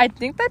 like... I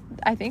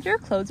think your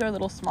clothes are a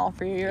little small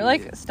for you. Your,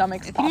 like,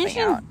 stomach's popping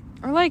out.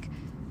 Or, like...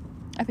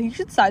 I think you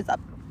should size up.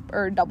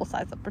 Or double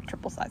size up. Or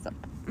triple size up.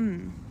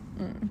 No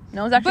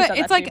one's actually said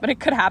that to me, but it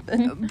could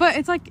happen. But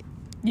it's, like...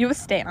 You have a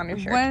stain on your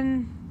shirt.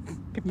 When...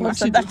 People have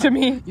said that to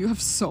me. You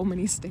have so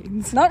many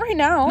stains. Not right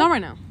now. Not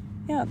right now.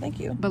 Yeah, thank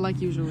you. But, like,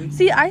 usually.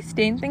 See, I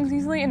stain things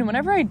easily, and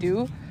whenever I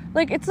do,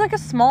 like, it's like a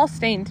small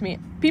stain to me.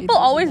 People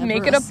always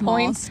make it a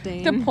point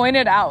to point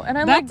it out. And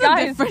I'm like,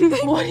 guys, what do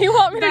you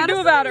want me to do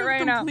about it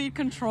right now? Complete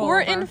control.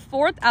 We're in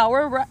 4th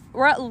hour.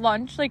 We're at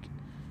lunch. Like,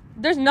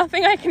 there's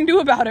nothing I can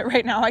do about it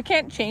right now. I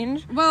can't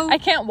change. Well, I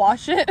can't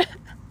wash it.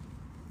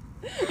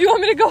 You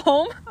want me to go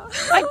home?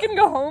 I can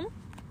go home.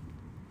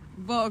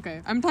 Well,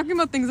 okay. I'm talking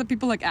about things that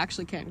people, like,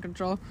 actually can't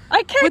control.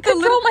 I can't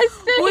control my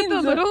stains. With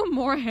a little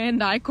more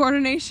hand-eye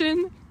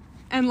coordination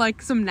and,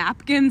 like, some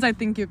napkins, I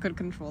think you could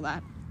control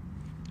that.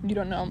 You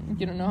don't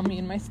know me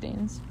and my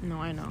stains. No,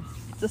 I know.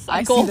 It's a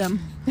cycle. I see them.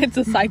 It's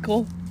a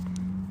cycle.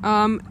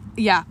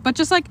 Yeah, but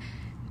just, like,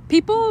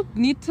 people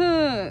need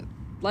to,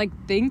 like,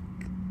 think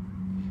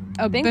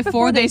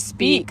before they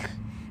speak.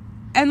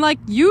 And, like,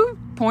 you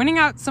pointing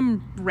out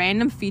some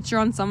random feature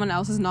on someone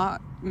else is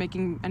not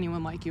making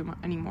anyone like you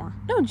anymore.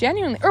 No,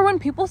 genuinely. Or when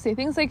people say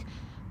things like,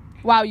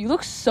 wow, you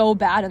look so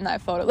bad in that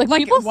photo. Like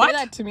people say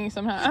that to me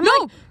sometimes. I'm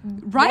like,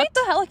 right? What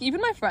the hell? Like, even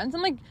my friends,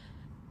 I'm like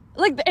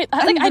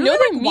I know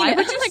they mean why it.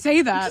 would you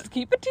say that? Just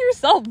keep it to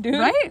yourself, dude.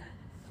 Right?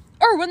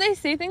 Or when they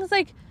say things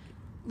like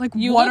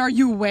what are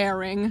you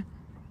wearing?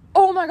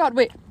 Oh my god,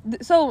 wait.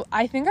 So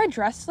I think I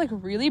dressed, like,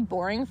 really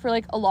boring for,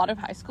 like, a lot of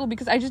high school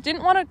because I just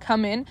didn't want to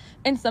come in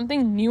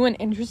something new and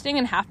interesting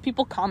and have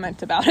people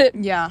comment about it.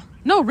 Yeah.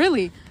 No,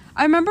 really.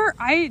 I remember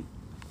I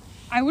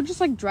would just,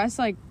 like, dress,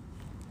 like,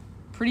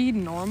 pretty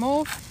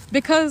normal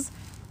because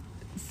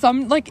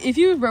if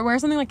you wear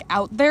something, like,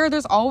 out there,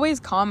 there's always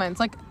comments.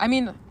 Like, I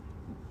mean,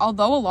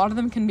 although a lot of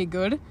them can be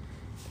good,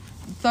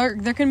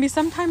 there can be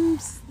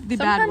sometimes the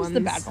bad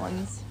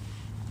ones.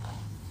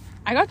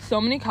 I got so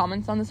many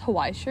comments on this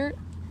Hawaii shirt.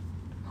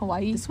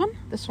 Hawaii. This one?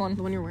 This one.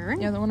 The one you're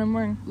wearing? Yeah, the one I'm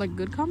wearing. Like,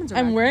 good comments or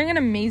I'm bad? wearing an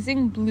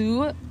amazing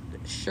blue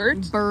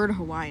shirt. Bird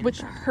Hawaiian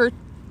which shirt.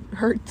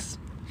 hurts.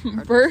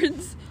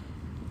 Birds.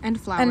 And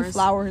flowers. And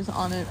flowers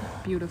on it.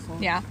 Beautiful.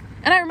 Yeah.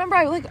 And I remember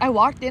I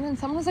walked in and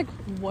someone was like,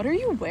 what are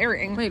you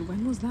wearing? Wait,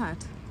 when was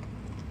that?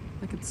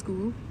 Like, at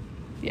school?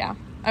 Yeah.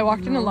 I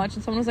walked into lunch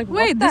and someone was like, what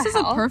Wait, the this is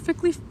hell?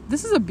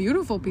 this is a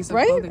beautiful piece of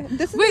Right? clothing.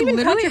 This isn't Wait, even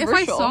literally, if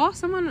I controversial. saw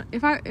someone,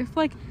 if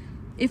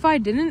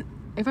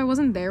I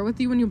wasn't there with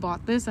you when you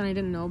bought this and I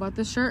didn't know about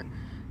this shirt,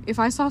 if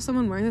I saw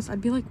someone wearing this,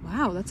 I'd be like,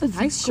 wow, that's a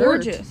nice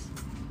gorgeous. shirt.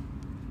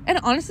 And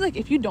honestly, like,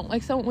 if you don't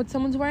like what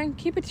someone's wearing,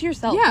 keep it to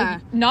yourself. Yeah.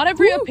 Like, not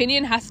every Who-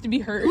 opinion has to be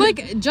heard.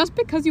 Like, just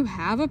because you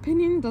have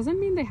opinion doesn't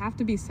mean they have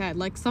to be said.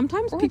 Like,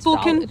 sometimes Or it's people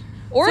can... valid.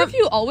 Or if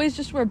you always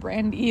just wear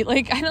brandy,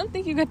 like, I don't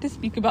think you get to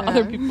speak about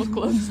other people's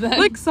clothes then.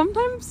 Like,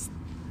 sometimes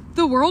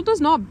the world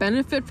does not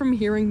benefit from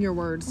hearing your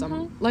words.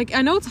 Like,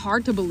 I know it's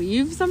hard to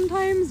believe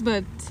sometimes,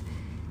 but,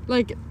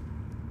 like,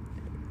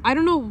 I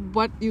don't know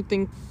what you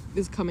think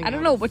is coming I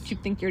don't out know of- what you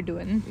think you're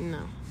doing.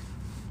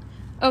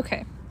 No.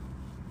 Okay.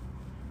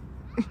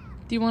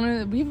 Do you want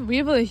to... We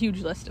have a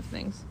huge list of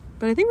things.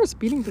 But I think we're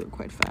speeding through it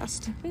quite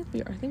fast. I think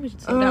we are. I think we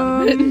should slow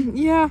down a bit.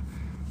 Yeah.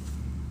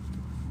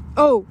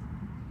 Oh.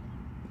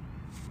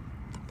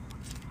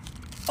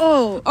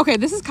 Oh. Okay,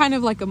 this is kind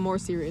of like a more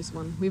serious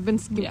one. We've been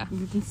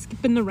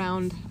skipping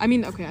around. I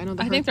mean, okay, I know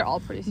I think they're all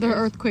pretty the serious.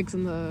 earthquakes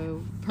and the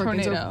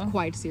hurricanes Tornado. are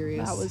quite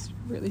serious. That was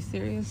really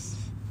serious.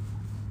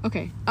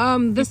 okay.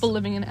 This People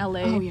living in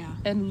LA Oh, yeah.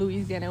 and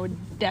Louisiana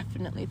would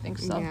definitely think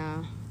so.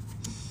 Yeah.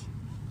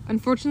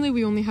 Unfortunately,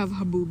 we only have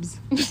haboobs.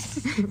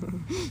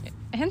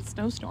 And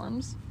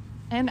snowstorms.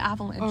 And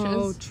avalanches.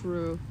 Oh,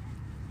 true.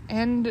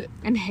 And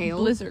hail.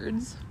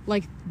 blizzards.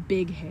 Like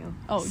big hail.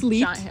 Oh,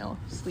 sleet. giant hail.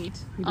 Sleet.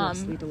 We do have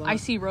sleet a lot.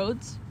 Icy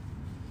roads.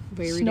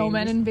 Very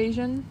Snowman dangerous.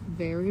 invasion.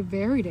 Very,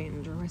 very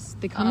dangerous.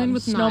 They come in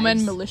with snowman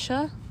knives.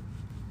 militia.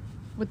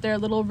 With their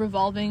little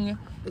revolving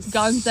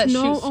guns that shoot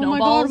snowballs. Oh my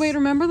god, wait,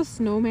 remember the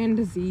snowman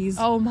disease?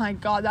 Oh my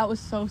god, that was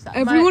so sad.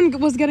 Everyone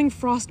was getting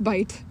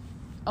frostbite.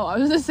 I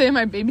was gonna say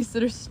my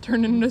babysitter's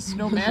turned into a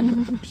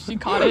snowman. She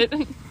caught it.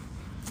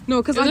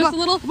 No, because There's a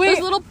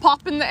little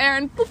pop in the air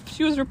and boop,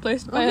 she was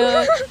replaced by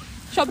a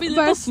chubby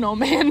little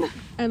snowman.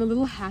 And a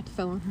little hat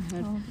fell on her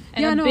head.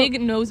 And a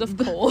big nose of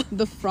coal.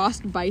 The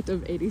frostbite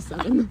of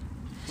 87.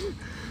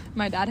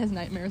 My dad has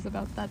nightmares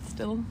about that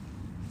still.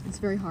 It's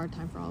a very hard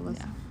time for all of us.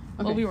 Yeah.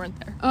 Okay. Well, we weren't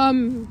there.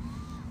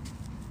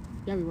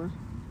 Yeah, we were.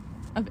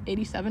 Of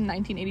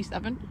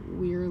 1987.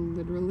 We're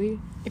literally...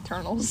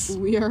 Eternals.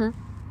 We are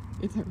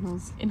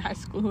Eternals. In high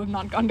school who have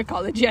not gone to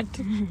college yet.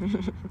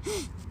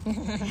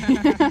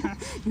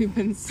 We've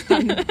been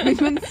stunned. We've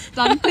been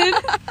stunted.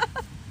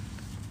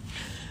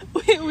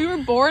 We were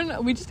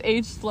born, we just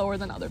aged slower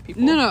than other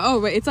people. No. Oh,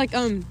 wait. It's like,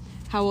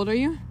 how old are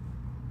you?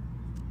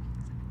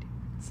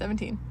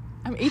 17.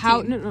 I'm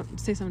 18. No.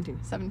 Say 17.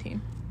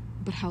 17.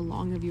 But how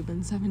long have you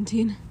been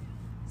 17?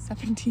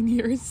 17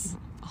 years.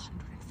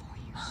 104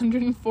 years.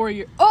 104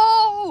 years.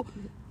 Oh!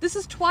 This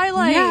is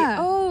Twilight. Yeah.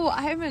 Oh,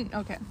 I haven't...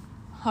 Okay.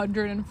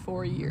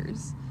 104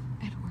 years.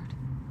 Edward.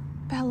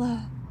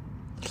 Bella.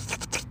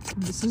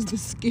 This is the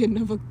skin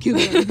of a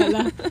killer,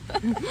 Bella.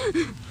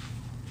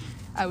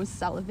 I was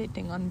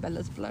salivating on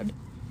Bella's blood.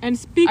 And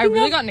speaking I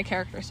really of... got into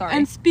character, sorry.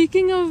 And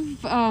speaking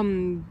of,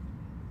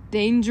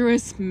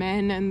 dangerous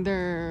men and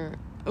their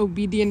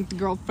obedient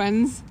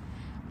girlfriends,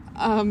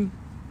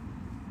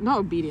 not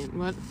obedient,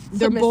 what?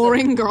 They're Submissive.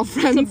 boring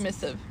girlfriends.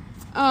 Submissive.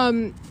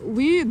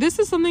 This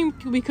is something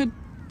we could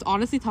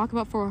honestly talk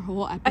about for a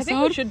whole episode. I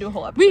think we should do a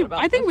whole episode about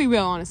I think this. we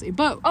will, honestly,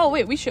 but... Oh,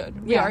 wait, we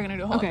should. We Yeah. are going to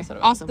do a whole Okay, episode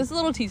about awesome. this. This is a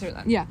little teaser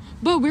then. Yeah,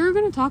 but we were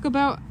going to talk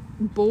about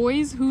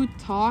boys who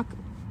talk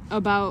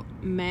about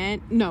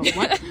men... No,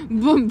 what?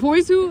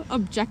 Boys who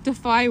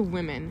objectify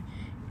women.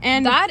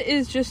 And That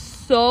is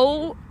just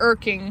so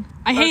irking.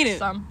 I hate it.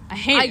 Irksome. I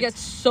hate I it. get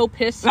so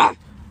pissed. Ah!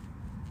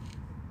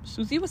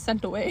 Susie was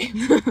sent away.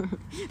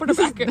 Put her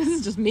back. This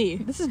is just me.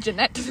 This is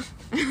Jeanette.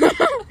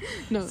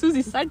 No.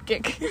 Susie's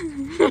sidekick.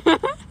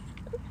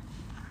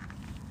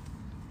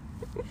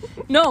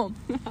 No.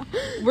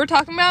 We're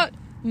talking about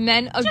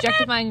men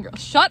objectifying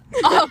girls. Shut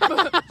up.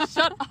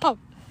 Shut up.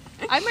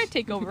 I might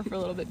take over for a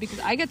little bit because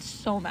I get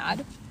so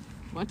mad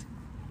What?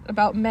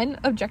 about men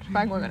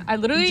objectifying women. I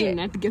literally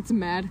Jeanette gets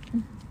mad.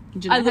 I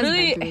Jeanette has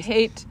literally been through this.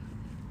 hate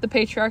the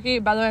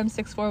patriarchy. By the way, I'm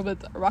 6'4"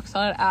 with rock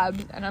solid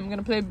abs, and I'm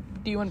gonna play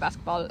D1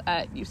 basketball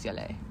at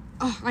UCLA.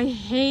 Oh, I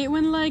hate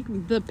when, like,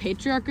 the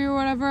patriarchy or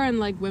whatever, and,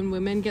 like, when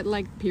women get,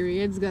 like,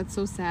 periods. That's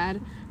so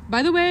sad.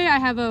 By the way, I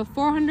have a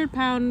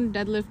 400-pound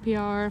deadlift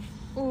PR.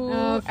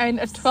 And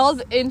a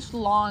 12-inch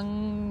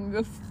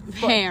long foot.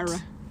 Hair.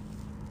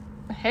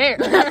 Hair.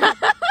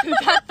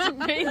 That's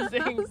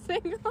amazing.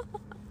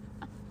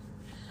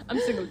 I'm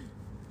single.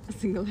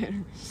 Single hair.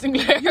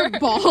 Single hair. You're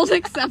bald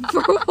except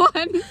for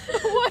one.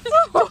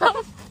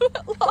 What?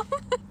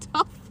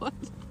 Top foot.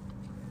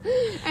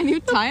 And you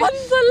tie it.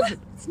 Bundle. It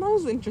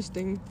smells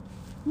interesting.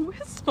 Who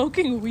is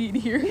smoking weed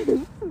here? It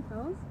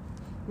smells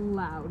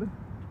loud.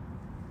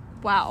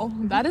 Wow,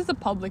 that is a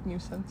public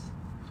nuisance.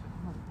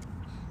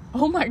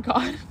 Oh my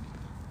god.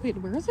 Wait,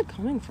 where is it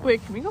coming from?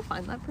 Wait, can we go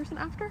find that person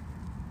after?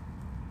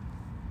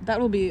 That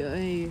will be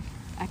a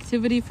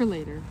activity for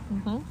later.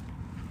 Mm-hmm.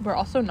 We're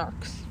also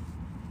narcs.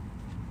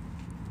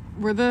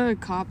 We're the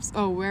cops.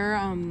 Oh, we're,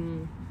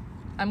 I'm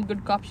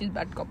good cop, she's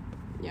bad cop.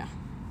 yeah.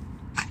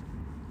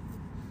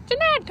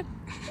 Jeanette!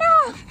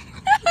 No!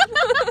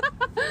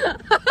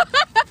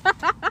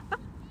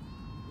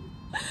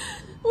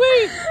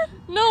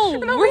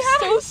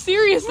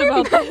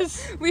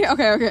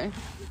 Okay.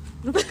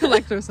 Let's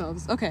collect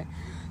ourselves. Okay.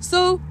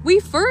 So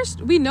we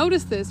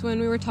noticed this when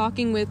we were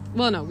talking with,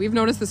 we've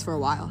noticed this for a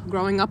while.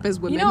 Growing up as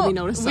women, we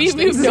noticed such things.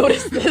 We've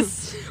noticed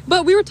this.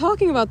 But we were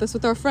talking about this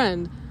with our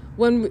friend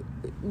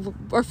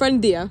our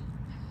friend Dia.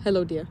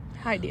 Hello, Dia.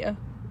 Hi, Dia.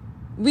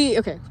 We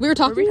were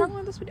talking. Were we talking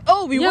about this with Dia?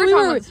 Oh, we were talking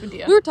about this with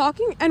Dia. We were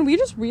talking, and we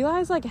just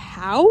realized, like,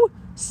 how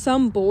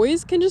some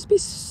boys can just be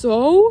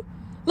so,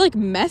 like,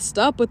 messed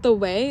up with the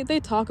way they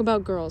talk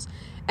about girls.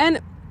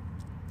 And,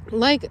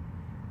 like,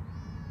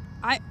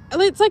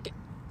 it's like,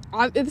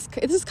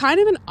 it's kind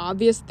of an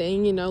obvious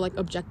thing, you know, like,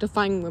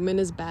 objectifying women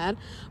is bad.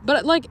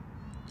 But, like,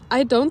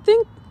 I don't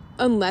think,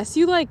 unless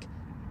you, like,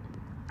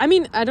 I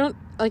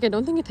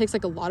don't think it takes,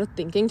 like, a lot of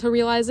thinking to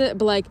realize it,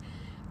 but, like,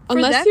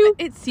 unless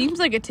it seems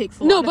like it takes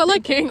a lot of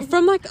thinking. Like,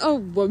 from, like, a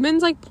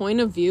woman's, like, point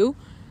of view,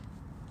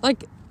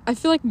 like, I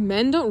feel like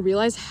men don't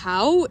realize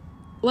how,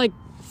 like,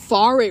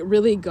 far it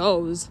really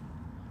goes.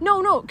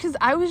 No, because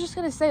I was just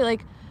gonna say,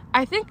 like,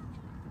 I think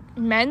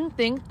men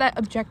think that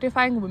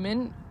objectifying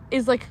women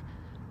is, like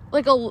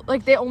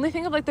they only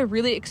think of, like, the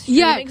really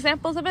extreme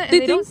examples of it,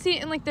 and they don't see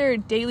it in, like, their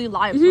daily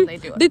lives when they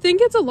do it. They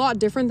think it's a lot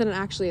different than it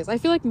actually is. I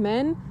feel like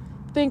men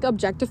think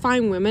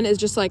objectifying women is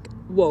just, like,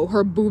 whoa,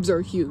 her boobs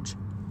are huge.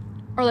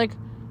 Or, like,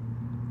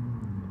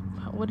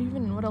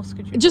 what else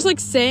could you just do? Like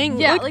saying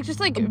just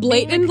like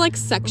blatant, like,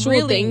 sexual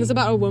really things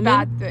about a woman,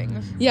 bad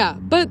things. Yeah,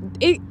 but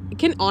it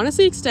can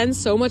honestly extend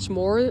so much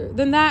more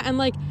than that, and,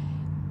 like,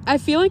 I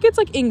feel like it's,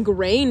 like,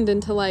 ingrained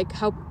into, like,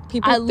 how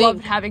people think.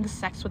 Loved having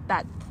sex with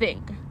that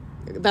thing.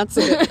 That's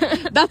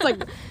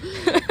like,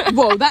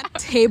 whoa, that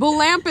table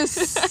lamp is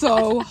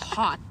so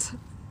hot.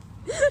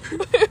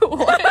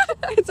 What?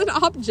 It's an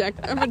object.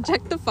 I'm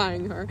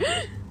objectifying her.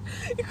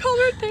 You call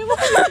her a table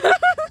lamp?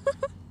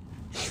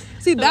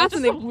 See, that's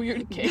a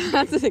weird case.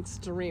 That's an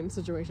extreme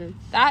situation.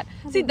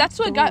 That's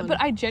what guys.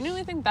 But I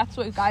genuinely think that's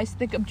what guys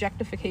think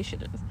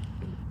objectification is.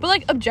 But,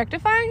 like,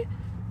 objectifying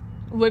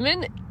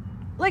women,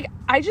 like,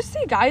 I just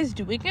see guys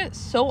doing it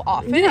so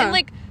often in,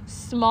 like,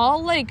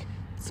 small,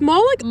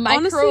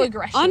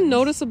 microaggressions,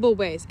 unnoticeable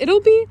ways.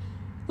 It'll be,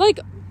 like,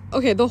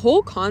 okay, the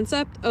whole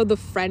concept of the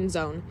friend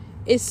zone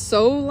is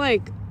so,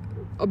 like,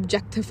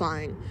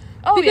 objectifying.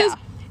 Oh, because yeah.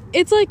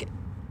 It's,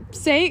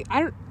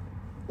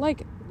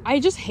 like, I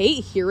just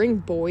hate hearing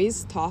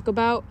boys talk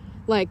about,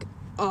 like,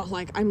 oh,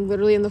 like, I'm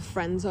literally in the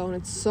friend zone.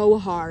 It's so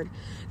hard.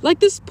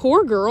 Like, this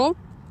poor girl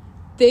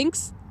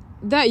thinks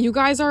that you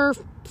guys are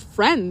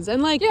friends.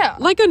 And, like,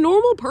 like a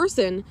normal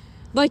person,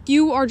 like,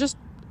 you are just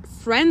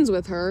friends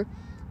with her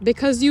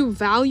because you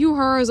value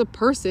her as a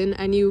person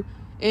and you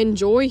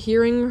enjoy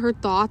hearing her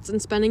thoughts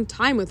and spending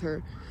time with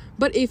her.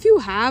 But if you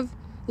have,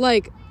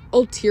 like,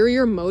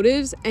 ulterior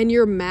motives and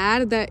you're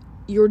mad that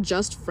you're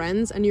just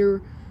friends and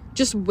you're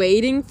just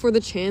waiting for the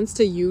chance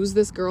to use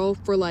this girl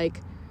for, like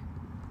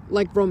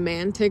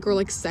romantic or,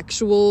 like,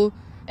 sexual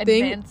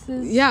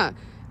advances. Yeah,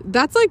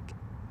 that's like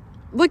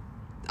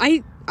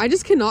I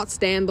just cannot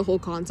stand the whole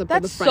concept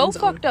of the friend zone. That's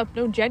so fucked up.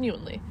 No,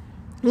 genuinely.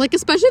 Like,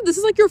 especially if this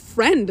is, like, your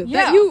friend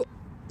that you,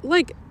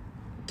 like,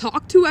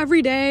 talk to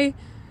every day,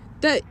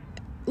 that,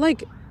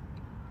 like,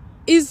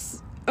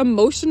 is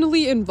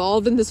emotionally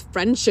involved in this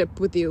friendship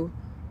with you.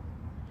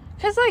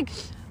 Because, like,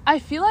 I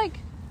feel like,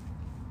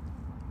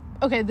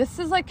 okay, this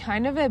is, like,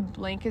 kind of a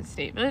blanket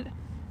statement,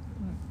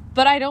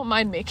 but I don't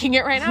mind making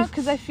it right now,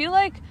 because I feel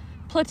like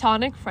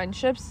platonic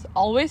friendships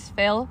always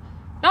fail.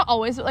 Not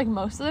always, but, like,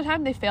 most of the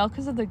time they fail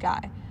because of the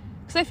guy.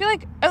 Because I feel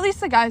like, at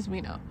least the guys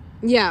we know.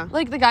 Yeah.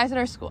 Like, the guys in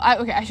our school.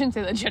 I shouldn't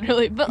say that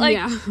generally, but, like...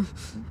 Yeah.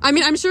 I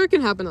mean, I'm sure it can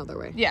happen the other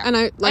way. Yeah. And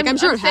I'm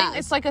sure it has.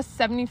 It's, like, a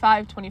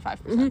 75-25%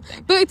 thing.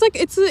 But it's, like,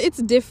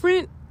 it's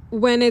different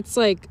when it's,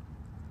 like,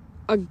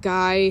 a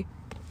guy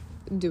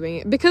doing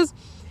it. Because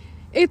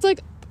it's,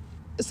 like...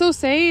 So,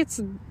 say it's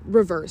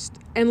reversed,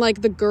 and,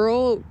 like, the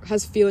girl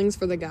has feelings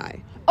for the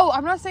guy. Oh,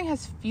 I'm not saying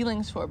has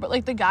feelings for, but,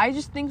 like, the guy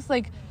just thinks,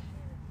 like,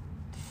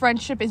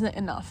 friendship isn't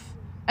enough.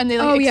 And they,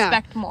 like,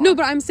 expect more. No,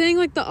 but I'm saying,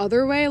 like, the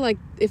other way, like,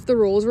 if the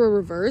roles were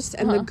reversed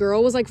and the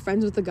girl was, like,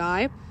 friends with the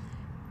guy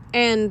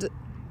and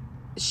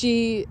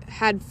she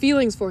had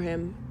feelings for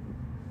him,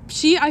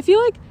 I feel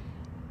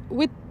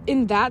like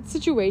in that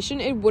situation,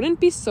 it wouldn't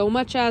be so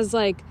much as,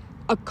 like,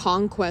 a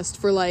conquest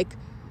for, like,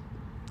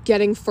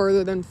 getting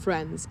further than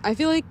friends. I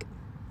feel like,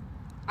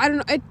 I don't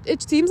know,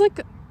 it seems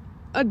like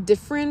a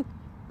different...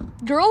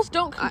 Girls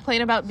don't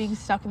complain about being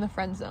stuck in the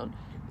friend zone.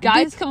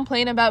 Guys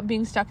complain about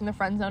being stuck in the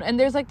friend zone. And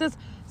there's, like, this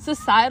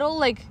societal,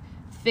 like,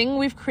 thing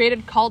we've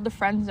created called the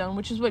friend zone,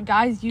 which is what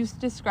guys use to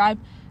describe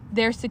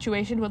their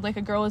situation when, like,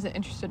 a girl isn't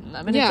interested in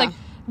them. And it's, like,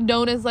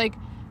 known as, like,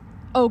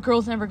 oh,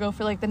 girls never go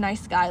for, like, the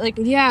nice guy. Like,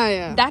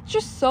 yeah. That's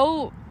just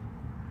so...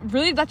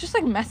 Really, that's just,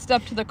 like, messed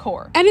up to the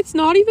core. And it's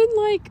not even,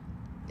 like,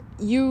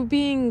 you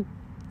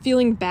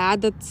feeling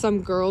bad that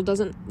some girl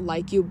doesn't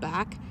like you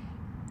back.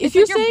 If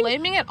you're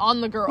blaming it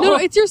on the girl. No,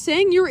 you're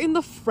saying you're in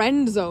the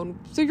friend zone.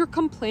 So you're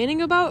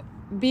complaining about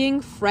being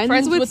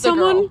friends with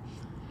someone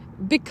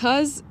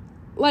because,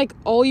 like,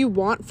 all you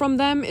want from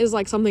them is,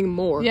 like, something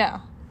more. Yeah.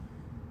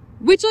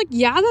 Which, like,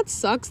 yeah, that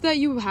sucks that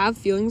you have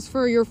feelings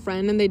for your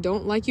friend and they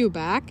don't like you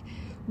back.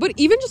 But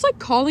even just, like,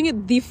 calling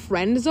it the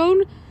friend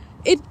zone,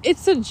 it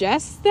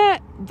suggests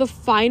that the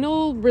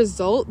final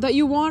result that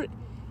you want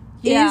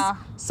is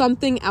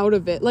something out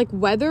of it. Like,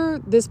 whether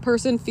this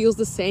person feels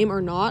the same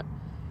or not,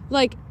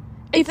 like,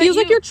 it feels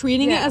like you're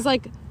treating it as,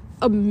 like,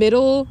 a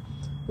middle,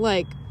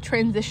 like...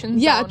 transition zone.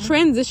 Yeah,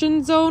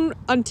 transition zone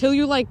until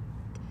you, like,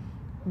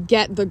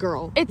 get the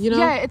girl, it's, you know?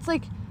 Yeah, it's,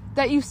 like,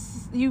 that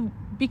you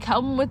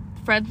become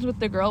friends with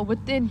the girl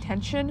with the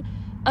intention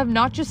of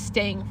not just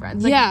staying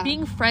friends. Like,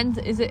 being friends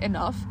isn't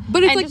enough.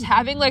 But it's, and like... just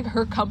having, like,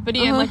 her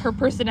company and, like, her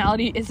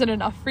personality isn't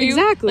enough for you.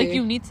 Exactly. Like,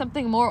 you need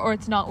something more or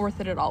it's not worth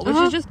it at all. Which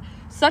is just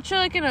such,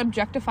 like, an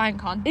objectifying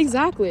concept.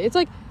 Exactly. It's,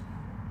 like...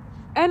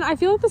 And I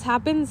feel like this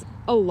happens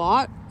a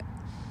lot.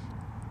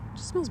 It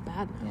just smells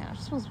bad now. Yeah, it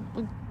just smells,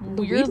 like,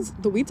 weird.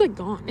 The weeds, like,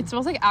 gone. It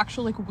smells like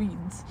actual, like,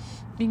 weeds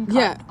being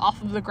cut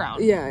off of the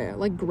ground. Yeah,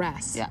 like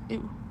grass. Yeah,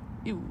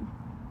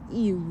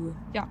 ew.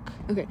 Yuck.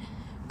 Okay.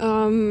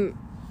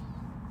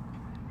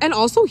 And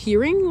also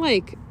hearing,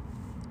 like,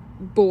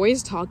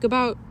 boys talk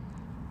about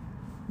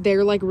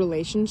their, like,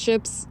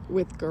 relationships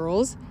with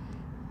girls,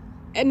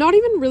 and not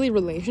even really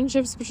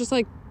relationships, but just,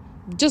 like,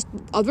 just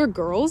other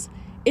girls,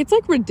 it's,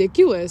 like,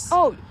 ridiculous.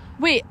 Oh,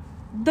 wait.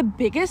 The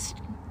biggest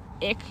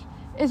ick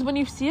is when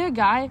you see a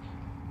guy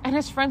and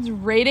his friends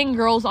rating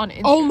girls on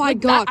Instagram. Oh my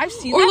god. I've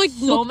seen that like,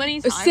 so many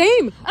times.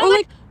 Same. Or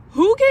like,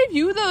 who gave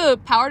you the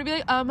power to be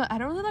like, I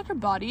don't really like her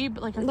body,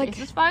 but like her face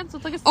is fine, so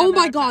it's like a 7 Oh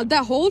my out of god, 10.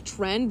 that whole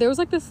trend, there was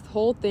like this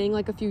whole thing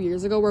like a few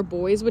years ago where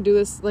boys would do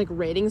this like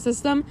rating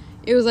system.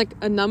 It was like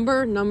a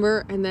number,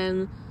 and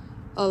then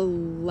a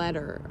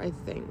letter, I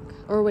think.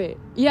 Or wait.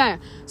 Yeah.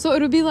 So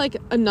it would be like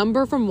a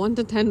number from 1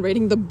 to 10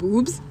 rating the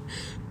boobs.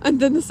 And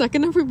then the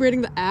second number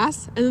rating the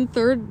ass. And then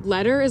third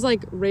letter is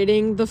like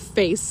rating the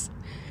face.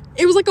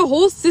 It was like a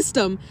whole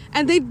system.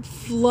 And they'd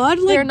flood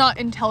like... They're not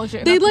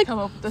intelligent enough to come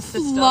up with the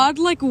system. Flood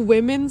like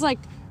women's like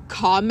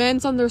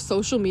comments on their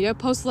social media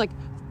posts like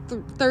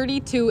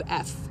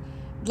 32F.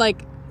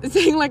 Like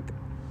saying like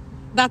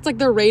that's like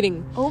their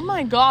rating. Oh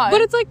my god. But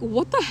it's like,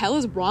 what the hell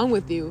is wrong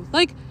with you?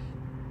 Like,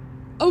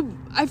 oh,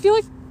 I feel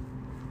like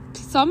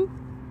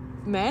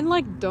some men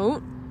like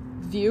don't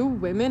view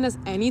women as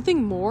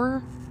anything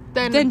more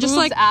than just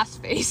like ass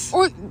face,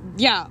 or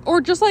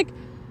just like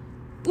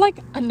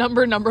a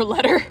number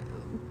letter.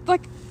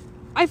 Like,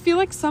 I feel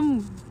like some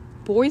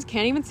boys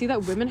can't even see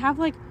that women have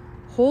like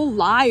whole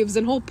lives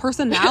and whole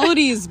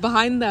personalities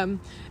behind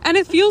them, and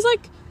it feels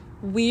like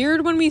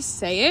weird when we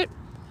say it,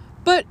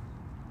 but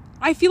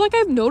I feel like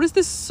I've noticed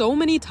this so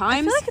many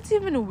times. I feel like it's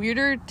even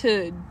weirder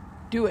to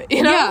do it,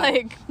 you know?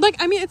 Yeah. Like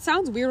I mean, it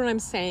sounds weird when I'm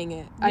saying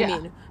it. I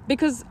mean,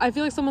 because I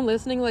feel like someone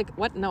listening, like,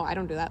 what? No, I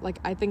don't do that. Like,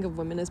 I think of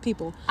women as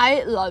people.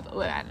 I love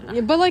women.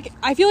 Yeah, but, like,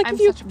 I feel like if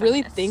you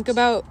really think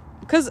about...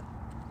 Because,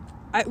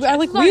 I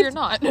like... No, you're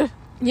not.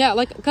 Yeah,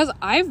 like, because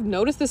I've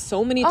noticed this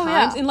so many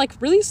times in, like,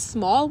 really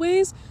small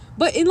ways,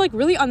 but in, like,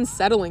 really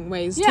unsettling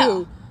ways,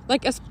 too.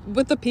 Like,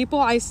 with the people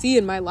I see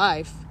in my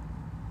life.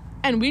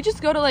 And we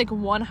just go to, like,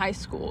 one high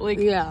school. Like,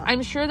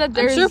 I'm sure that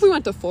I'm sure if we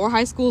went to 4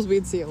 high schools,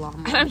 we'd see a lot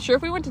more. And I'm sure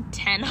if we went to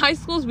 10 high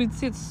schools, we'd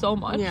see it so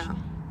much. Yeah.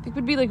 I think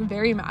we'd be, like,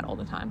 very mad all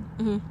the time.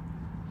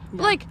 Mm-hmm.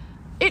 But, like,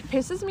 it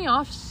pisses me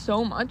off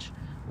so much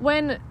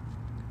when,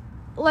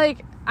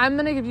 like, I'm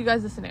gonna give you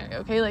guys a scenario,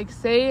 okay? Like,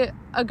 say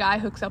a guy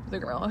hooks up with a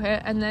girl,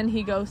 okay? And then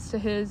he goes to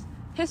his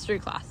history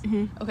class,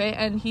 okay?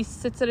 And he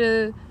sits at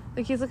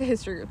he's like a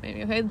history group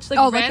maybe, okay? Just,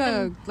 like,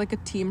 random, like a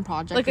team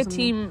project. Like a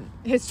team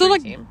history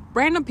team.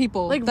 Random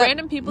people. Like,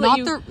 random people not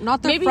that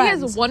not their maybe friends.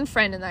 he has one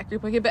friend in that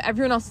group, okay? But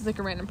everyone else is, like,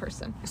 a random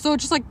person. So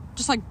just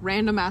like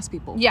random ass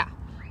people. Yeah.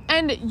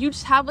 And you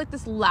just have, like,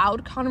 this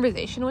loud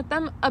conversation with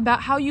them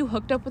about how you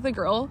hooked up with a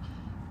girl,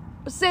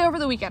 say, over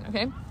the weekend,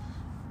 okay?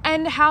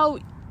 And how,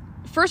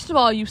 first of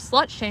all, you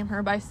slut-shame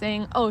her by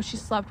saying, oh, she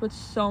slept with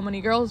so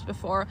many girls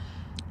before.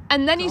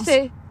 And then girls. You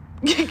say...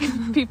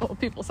 people,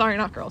 sorry,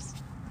 not girls.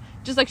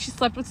 Just, like, she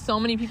slept with so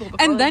many people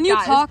before. And then you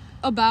guys. talk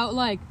about,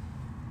 like,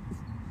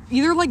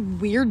 either, like,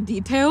 weird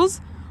details,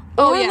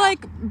 or,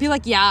 like, be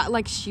like, yeah,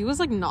 like, she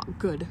was, like, not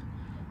good.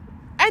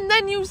 And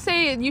then you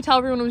tell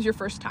everyone it was your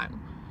first time.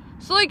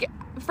 So, like,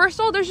 first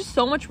of all, there's just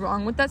so much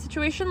wrong with that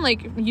situation.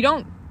 Like, you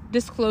don't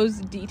disclose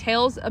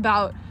details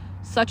about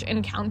such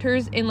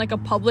encounters in, like, a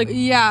public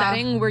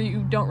setting where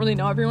you don't really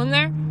know everyone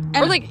there. And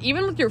or, like,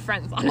 even with your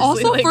friends, honestly.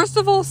 Also, like, first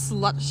of all,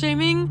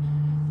 slut-shaming,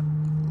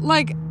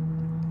 like...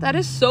 That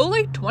is so,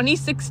 like,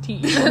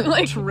 2016.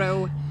 Like,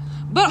 true.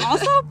 But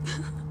also...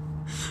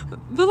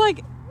 but,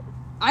 like,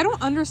 I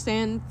don't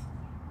understand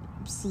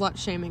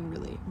slut-shaming,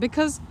 really.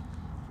 Because...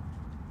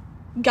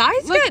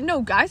 Guys get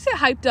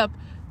hyped up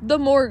the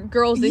more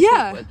girls they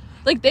sleep with.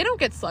 Like, they don't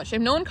get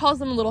slut-shamed. No one calls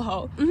them a little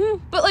hoe.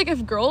 Mm-hmm. But, like,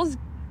 if girls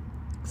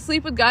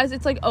sleep with guys,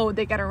 it's like, oh,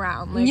 they get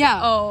around. Like,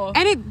 oh.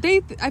 And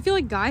I feel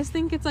like guys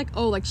think it's like,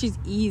 oh, like, she's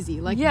easy.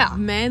 Like,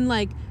 men,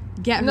 like,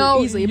 get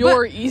her easily.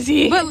 You're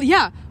easy. But,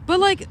 yeah. But,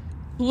 like,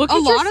 look a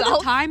at lot yourself. of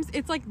the times,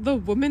 it's, like,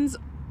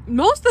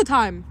 most of the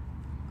time,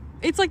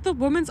 it's, like, the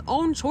woman's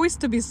own choice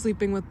to be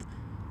sleeping with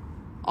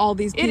all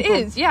these people. It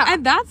is, yeah.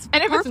 And that's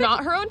And if perfect. it's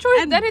not her own choice,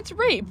 And then it's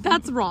rape.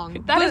 That's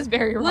wrong. That is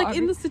very wrong. Like,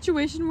 in the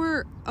situation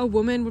where a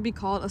woman would be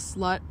called a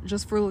slut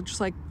just for just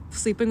like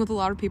sleeping with a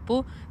lot of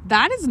people,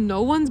 that is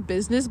no one's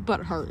business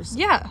but hers.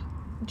 Yeah,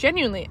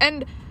 genuinely.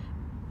 And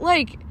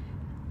like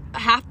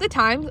half the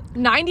time,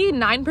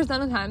 99% of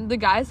the time, the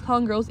guys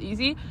calling girls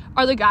easy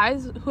are the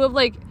guys who have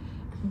like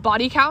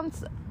body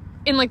counts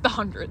in like the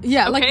hundreds.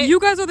 Yeah, okay? like you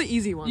guys are the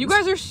easy ones. You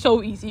guys are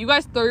so easy. You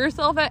guys throw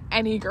yourself at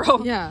any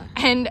girl. Yeah.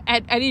 And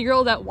at any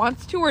girl that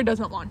wants to or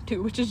doesn't want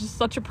to, which is just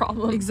such a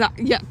problem.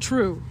 Exactly. Yeah,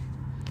 true.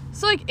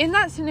 So like in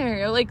that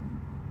scenario, like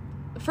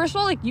first of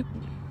all, like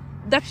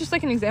that's just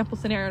like an example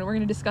scenario, and we're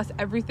gonna discuss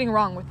everything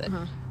wrong with it.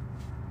 Uh-huh.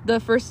 The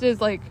first is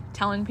like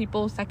telling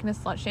people, second is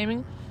slut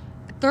shaming.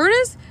 Third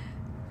is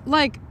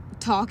like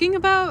talking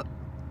about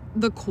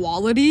the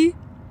quality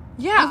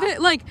Yeah. of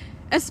it, like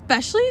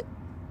especially.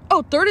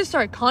 Oh, third is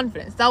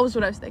confidence. That was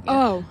what I was thinking.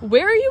 Oh.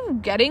 Where are you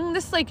getting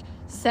this like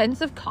sense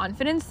of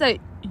confidence that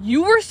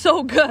you were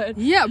so good?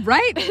 Yeah,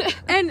 right.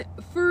 And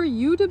for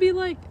you to be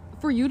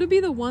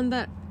the one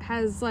that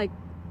has like,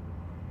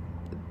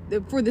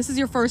 for this is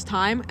your first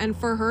time, and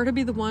for her to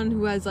be the one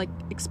who has like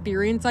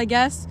experience, I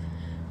guess,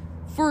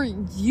 for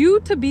you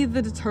to be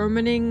the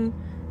determining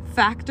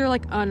factor,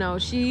 like, oh no,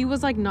 she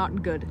was like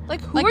not good.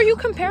 Like, who are you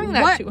comparing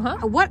that to, huh?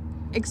 What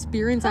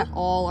experience at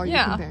all are you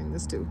Yeah. comparing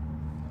this to?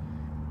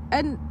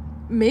 And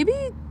maybe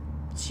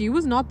she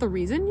was not the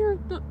reason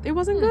it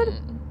wasn't good.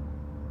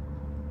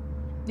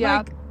 Yeah.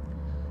 Like,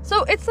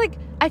 So it's like,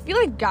 I feel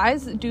like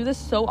guys do this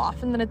so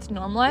often that it's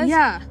normalized.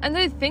 Yeah. And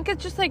they think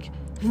it's just like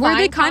where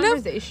they fine kind of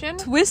conversation.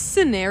 twist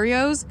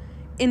scenarios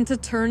into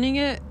turning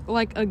it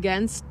like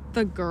against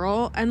the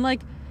girl, and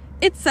like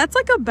it sets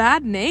like a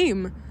bad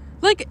name.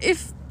 Like,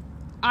 if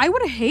I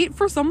would hate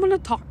for someone to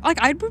talk, like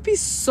I would be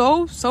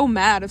so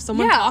mad if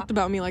someone Yeah. talked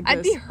about me like this.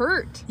 I'd be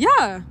hurt.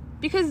 Yeah.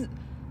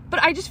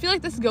 But I just feel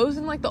like this goes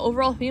in like the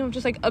overall theme of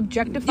just like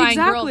objectifying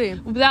Exactly.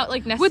 girls without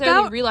like necessarily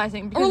Without-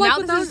 realizing, because or, like, now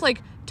this without- is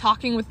like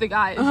talking with the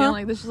guys, you Uh-huh. know,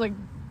 like this is like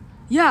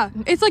Yeah.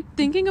 It's like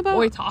thinking about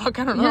boy talk.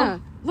 I don't know. Yeah.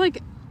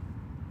 Like,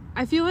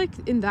 I feel like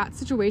in that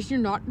situation you're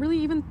not really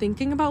even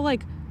thinking about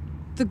like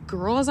the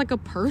girl as like a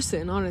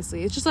person,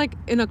 honestly. It's just like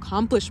an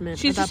accomplishment.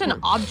 She's at just that an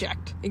point.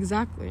 object.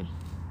 Exactly.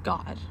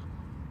 God.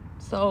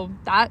 So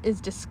that is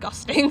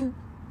disgusting.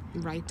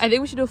 Right. I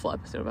think we should do a full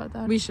episode about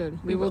that. We should.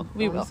 We will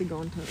We will. obviously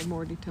go into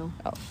more detail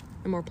Oh.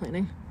 and more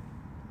planning.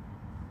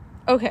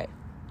 Okay.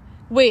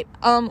 Wait,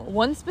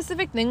 one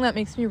specific thing that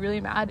makes me really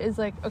mad is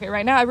like, okay,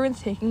 right now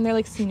everyone's taking their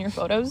like senior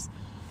photos.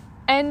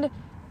 And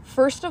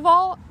first of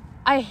all,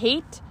 I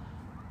hate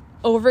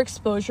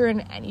overexposure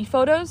in any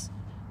photos,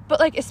 but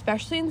like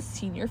especially in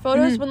senior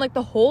photos when like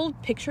the whole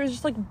picture is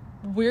just like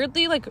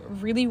weirdly like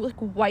really like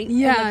white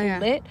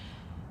and like lit.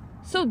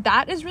 So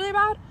that is really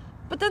bad.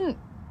 But then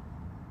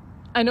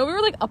I know we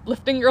were like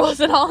uplifting girls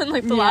and all in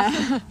like the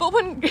last one, but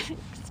when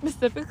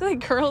specifically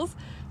girls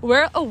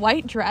wear a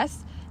white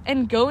dress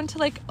and go into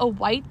like a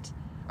white,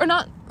 or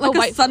not Like a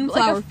white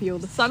sunflower like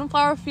field.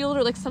 sunflower field,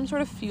 or like some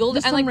sort of field,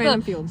 Just and some like random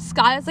the field.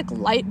 sky is like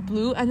light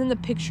blue, and then the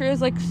picture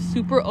is like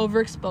super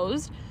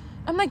overexposed.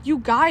 I'm like, you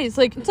guys,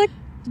 like, It's like,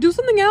 do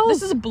something else.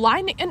 this is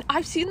blinding. And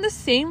I've seen the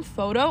same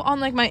photo on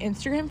like my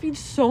Instagram feed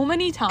so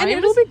many times, and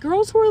it'll be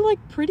girls who are like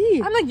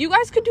pretty. I'm like, you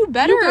guys could do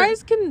better. You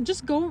guys can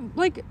just go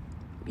like,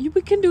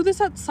 we can do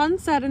this at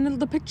sunset, and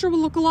the picture will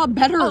look a lot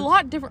better. a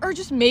lot different, or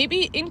just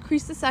maybe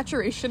increase the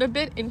saturation a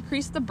bit,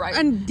 increase the brightness,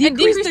 And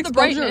decrease the exposure.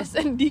 brightness,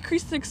 and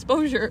decrease the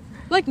exposure.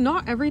 Like,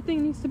 not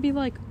everything needs to be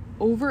like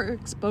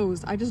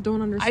overexposed. I just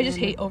don't understand. I just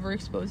hate it.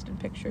 overexposed in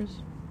pictures.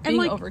 And, Being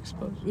like,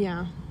 overexposed.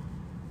 Yeah.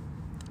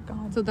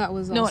 God. So that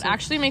was No, also, it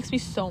actually makes me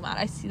so mad.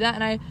 I see that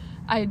and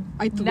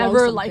I throw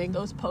never like something.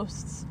 those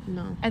posts.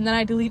 No. And then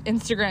I delete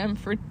Instagram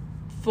for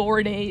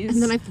 4 days.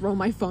 And then I throw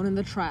my phone in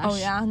the trash. Oh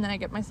yeah, and then I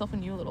get myself a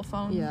new little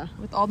phone. Yeah.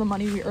 With all the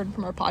money we earned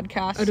from our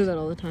podcast. I do that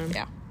all the time.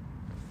 Yeah.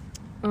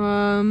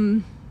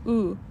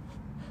 Ooh.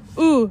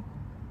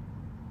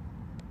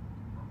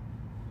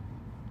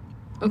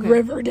 Okay.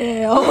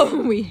 Riverdale.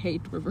 We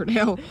hate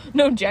Riverdale.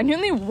 No,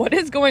 genuinely, what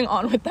is going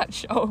on with that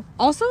show?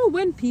 Also,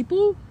 when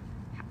people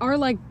are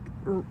like,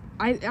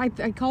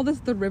 I call this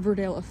the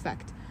Riverdale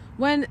effect.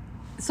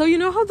 So you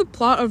know how the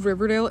plot of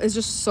Riverdale is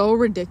just so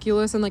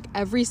ridiculous, and like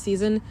every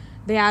season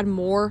they add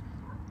more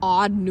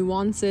odd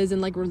nuances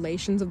and like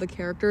relations of the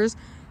characters.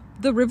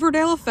 The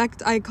Riverdale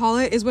effect, I call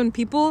it, is when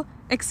people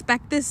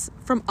expect this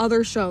from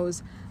other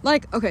shows.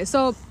 Like, okay,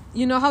 so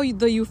you know how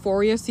the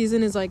Euphoria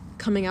season is like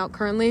coming out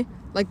currently?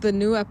 Like the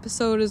new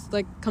episode is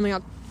like coming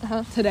out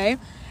today,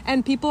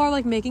 and people are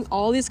like making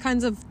all these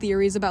kinds of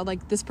theories about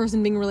like this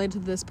person being related to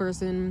this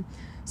person,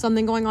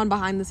 something going on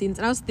behind the scenes.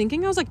 And I was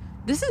like,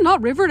 this is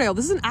not Riverdale.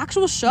 This is an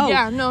actual show.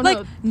 Yeah, no.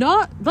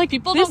 Not like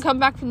People this, don't come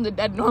back from the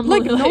dead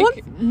normally.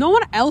 like no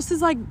one else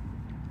is like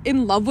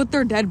in love with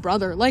their dead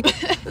brother. Like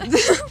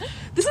this is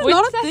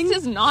not a thing.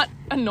 Is not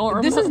a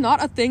norm. This is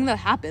not a thing that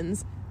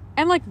happens.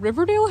 And like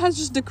Riverdale has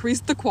just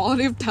decreased the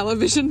quality of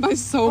television by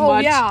so Oh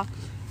much. yeah.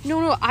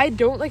 No, I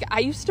don't. Like, I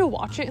used to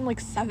watch it in, like,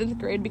 7th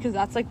grade because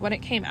that's, like, when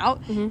it came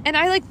out. Mm-hmm. And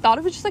I, like, thought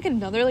it was just, like,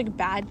 another, like,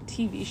 bad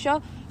TV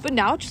show. But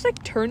now it's just,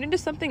 like, turned into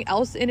something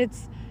else in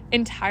its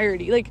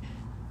entirety. Like,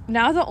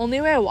 now the only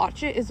way I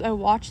watch it is I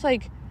watch,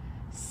 like,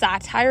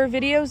 satire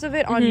videos of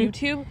it on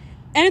YouTube.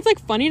 And it's, like,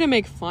 funny to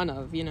make fun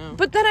of, you know?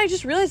 But then I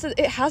just realized that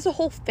it has a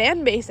whole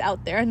fan base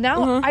out there. And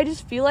now I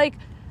just feel like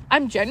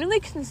I'm genuinely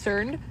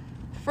concerned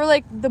for,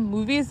 like, the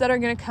movies that are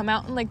going to come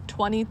out in, like,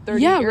 20, 30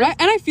 years. Yeah, right.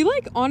 And I feel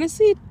like,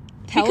 honestly,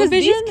 television... Because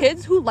these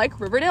kids who like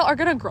Riverdale are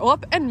going to grow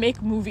up and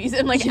make movies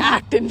and, like,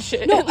 act and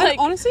shit. No, and, like,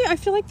 honestly, I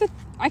feel like that...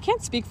 I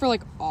can't speak for,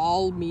 like,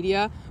 all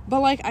media,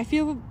 but, like, I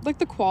feel like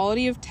the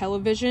quality of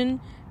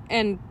television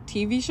and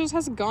TV shows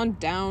has gone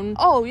down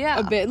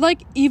a bit.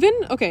 Like, even...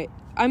 Okay,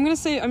 I'm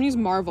gonna use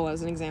Marvel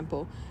as an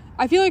example.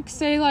 I feel like,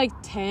 say, like,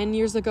 10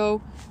 years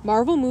ago,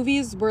 Marvel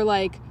movies were,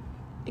 like...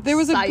 There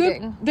was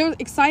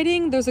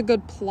exciting, there's a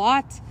good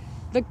plot,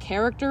 the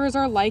characters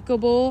are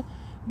likable,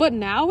 but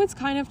now it's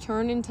kind of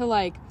turned into,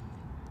 like,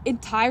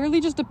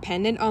 entirely just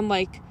dependent on,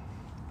 like,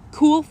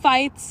 cool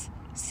fights,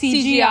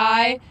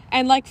 CGI,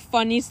 and, like,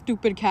 funny,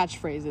 stupid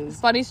catchphrases.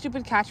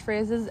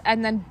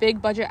 And then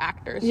big budget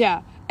actors.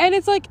 Yeah. And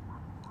it's, like,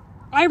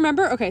 I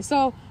remember, okay,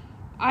 so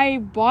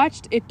I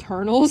watched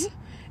Eternals,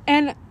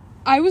 and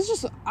I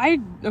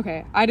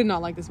did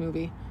not like this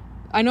movie.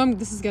 I know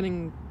this is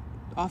getting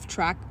off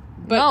track,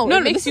 but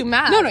it makes you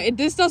mad.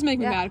 This does make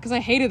me mad, because I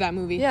hated that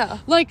movie. Yeah.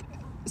 Like,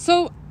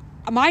 so...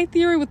 My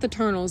theory with the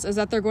Eternals is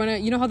that they're going to...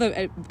 You know how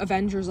the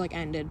Avengers, like,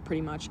 ended,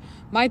 pretty much.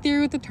 My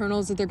theory with the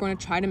Eternals is that they're going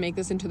to try to make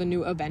this into the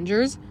new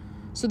Avengers,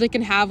 so they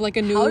can have, like,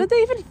 a new... How did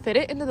they even fit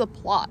it into the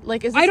plot?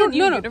 Like, is this a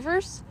new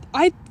universe?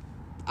 I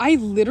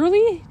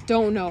literally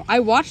don't know.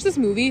 I watched this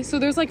movie, so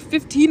there's, like,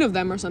 15 of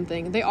them or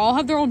something. They all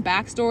have their own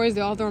backstories,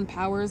 they all have their own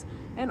powers,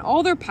 and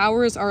all their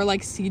powers are,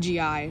 like,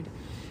 CGI'd.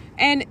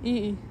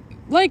 And,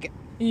 like...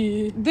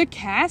 The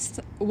cast,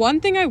 one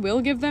thing I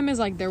will give them is,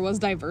 like, there was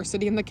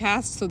diversity in the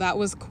cast, so that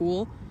was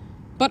cool.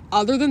 But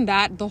other than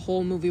that, the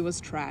whole movie was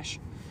trash.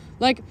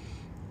 Like,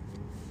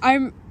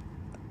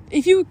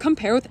 if you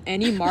compare with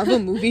any Marvel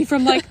movie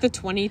from, like, the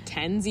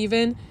 2010s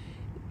even,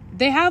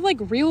 they have, like,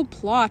 real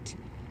plot.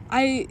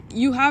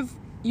 You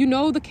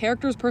know the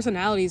characters'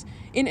 personalities.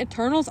 In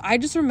Eternals, I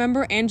just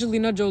remember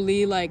Angelina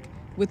Jolie, like,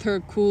 with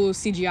her cool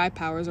CGI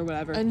powers or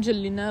whatever.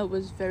 Angelina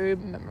was very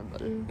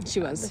memorable.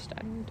 She was.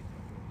 Understand.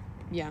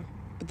 Yeah,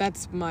 but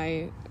that's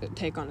my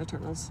take on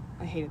Eternals.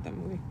 I hated that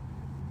movie.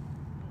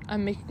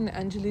 I'm making the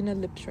Angelina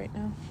lips right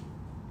now.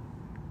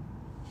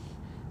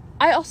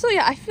 I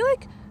feel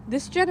like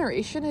this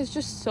generation is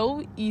just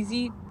so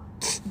easy.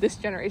 This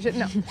generation?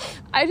 No.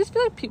 I just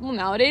feel like people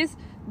nowadays,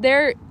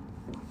 they're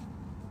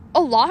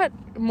a lot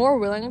more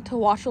willing to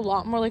watch a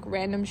lot more, like,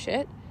 random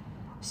shit.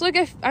 So, like,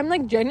 I'm,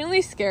 like,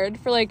 genuinely scared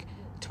for, like,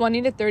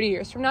 20 to 30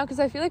 years from now, because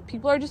I feel like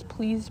people are just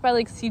pleased by,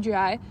 like,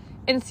 CGI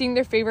and seeing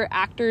their favorite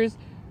actors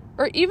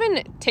or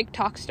even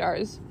TikTok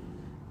stars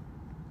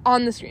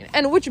on the screen.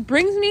 And which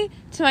brings me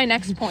to my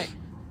next point.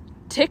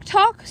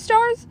 TikTok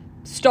stars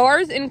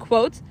in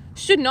quotes,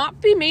 should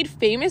not be made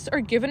famous or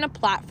given a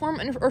platform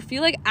or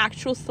feel like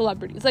actual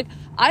celebrities. Like,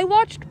 I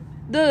watched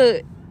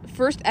the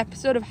first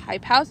episode of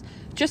Hype House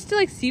just to,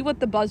 like, see what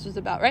the buzz was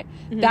about, right?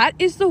 Mm-hmm. That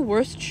is the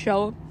worst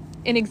show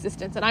in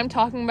existence. And I'm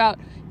talking about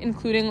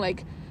including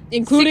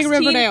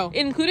Riverdale,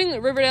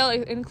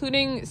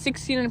 including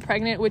 16 and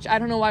Pregnant, which I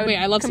don't know why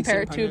I would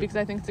compare it to, because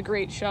I think it's a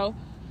great show.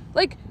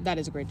 Like, that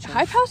is a great show.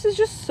 Hype House is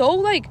just so,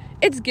 like,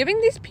 it's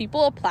giving these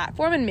people a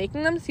platform and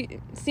making them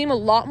seem a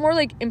lot more,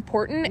 like,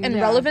 important and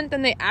relevant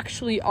than they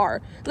actually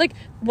are. Like,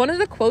 one of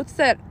the quotes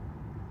that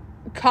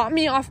caught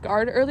me off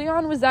guard early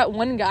on was that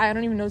one guy, I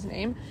don't even know his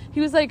name, he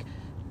was like,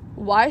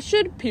 why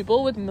should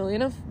people with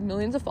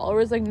millions of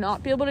followers, like,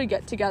 not be able to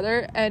get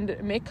together and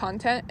make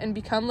content and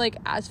become, like,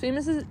 as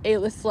famous as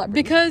A-list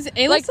celebrities? Because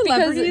A-list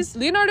celebrities... Because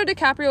Leonardo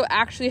DiCaprio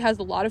actually has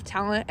a lot of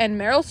talent,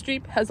 and Meryl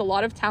Streep has a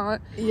lot of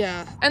talent.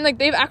 Yeah. And, like,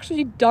 they've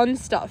actually done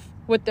stuff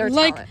with their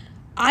talent. Like,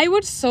 I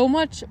would so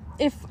much...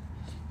 If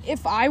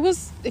I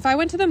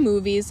went to the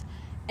movies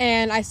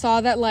and I saw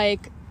that,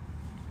 like,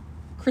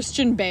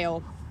 Christian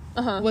Bale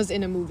was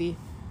in a movie.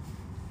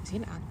 Is he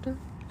an actor?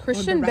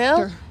 Christian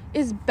Bale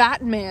is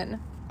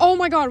Batman. Oh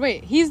my god,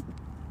 wait. He's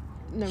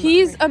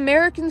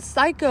American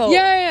Psycho.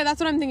 Yeah, that's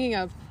what I'm thinking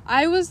of.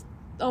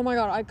 Oh my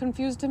god, I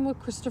confused him with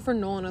Christopher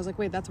Nolan. I was like,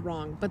 wait, that's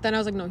wrong. But then I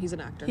was like, no, he's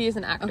an actor. He is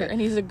an actor, and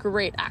he's a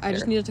great actor. I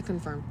just needed to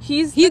confirm.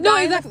 He's the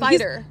guy in the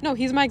fighter.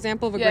 He's my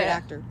example of a great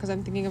actor, because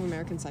I'm thinking of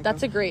American Psycho.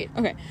 That's a great.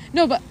 Okay.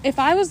 No, but if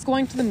I was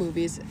going to the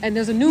movies, and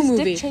there's a new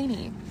movie... Dick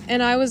Cheney.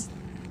 And I was...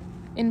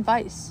 in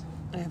Vice.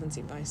 I haven't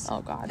seen Vice.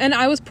 Oh, God. And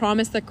I was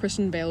promised that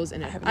Christian Bale was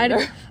in it. I haven't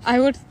either.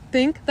 I would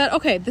think that,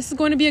 okay, this is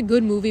going to be a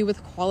good movie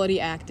with quality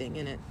acting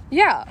in it.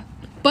 Yeah.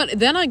 But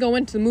then I go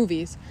into the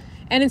movies,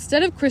 and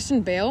instead of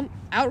Christian Bale,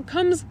 out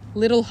comes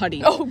Little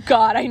Huddy. Oh,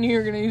 God, I knew you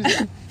were going to use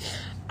that.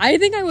 I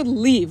think I would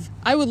leave.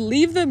 I would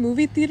leave the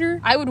movie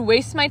theater. I would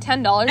waste my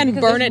 $10 and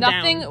because burn it there's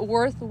down. nothing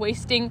worth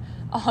wasting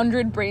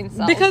 100 brain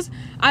cells. Because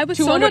I would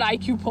 200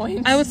 IQ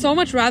points. I would so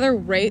much rather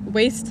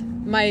waste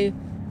my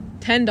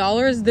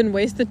 $10 than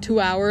waste the 2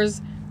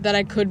 hours that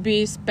I could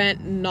be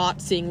spent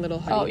not seeing Little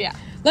Huddy. Oh, yeah.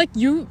 Like,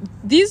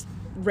 these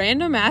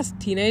random ass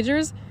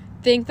teenagers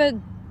think that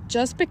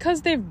just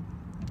because they've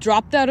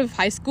dropped out of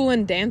high school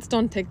and danced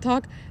on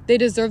TikTok, they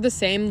deserve the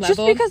same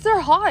level Just because they're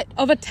hot.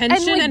 of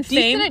attention and, like, and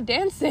decent fame. at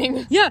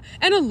dancing. Yeah,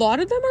 and a lot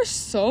of them are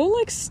so,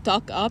 like,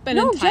 stuck up and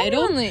No,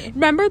 entitled. genuinely.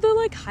 Remember the,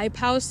 like, Hype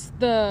House,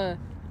 the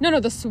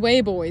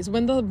Sway Boys,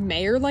 when the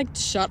mayor, like,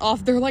 shut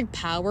off their, like,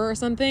 power or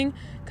something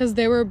because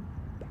they were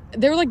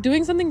like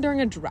doing something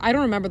during I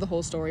don't remember the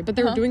whole story, but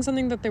they were doing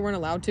something that they weren't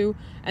allowed to,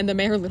 and the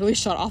mayor literally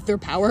shut off their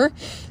power.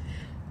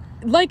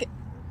 Like,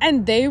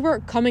 and they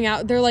were coming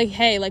out, they're like,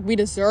 hey, like, we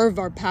deserve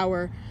our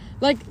power.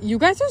 Like, you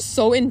guys are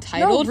so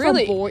entitled No,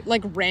 really. for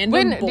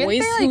random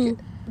boys who...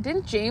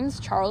 Didn't James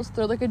Charles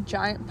throw, like, a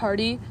giant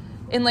party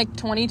in, like,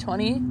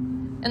 2020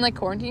 in, like,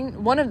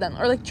 quarantine? One of them.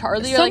 Or, like,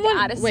 Charlie or, like,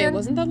 Addison. Wait,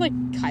 wasn't that, like,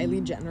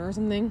 Kylie Jenner or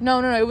something?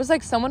 No. It was,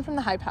 like, someone from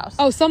the Hype House.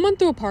 Oh, someone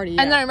threw a party,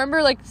 yeah. And then I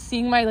remember, like,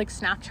 seeing my, like,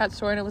 Snapchat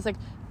story, and it was, like,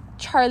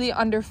 Charlie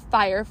under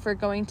fire for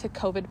going to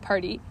COVID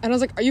party. And I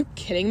was like, are you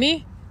kidding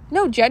me?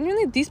 No,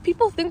 genuinely, these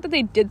people think that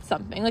they did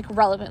something, like,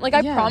 relevant. Like,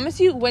 I promise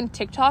you, when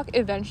TikTok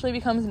eventually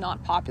becomes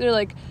not popular,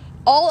 like,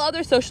 all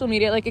other social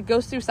media, like, it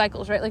goes through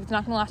cycles, right? Like, it's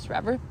not gonna last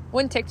forever.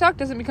 When TikTok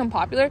doesn't become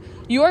popular,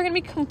 you are gonna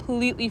be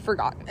completely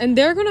forgotten. And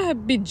they're gonna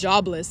be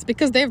jobless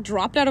because they've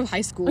dropped out of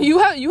high school. You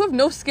have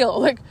no skill.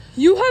 Like,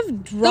 you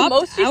have dropped the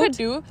most you out could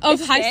do of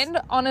is stand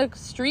on a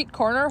street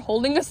corner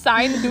holding a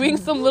sign doing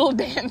some little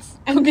dance.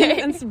 And,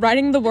 and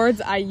writing the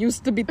words, I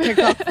used to be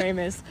TikTok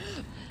famous.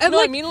 And no,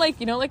 like, I mean, like,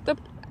 you know, like the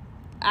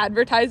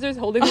advertisers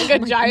holding like a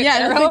giant yeah,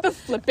 arrow. like the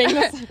flipping.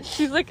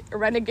 She's like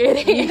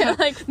renegading. Yeah. And,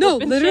 like, no,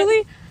 flipping literally,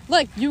 shit.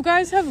 like, you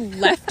guys have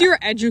left your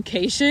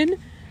education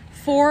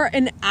for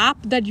an app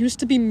that used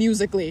to be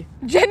Musical.ly.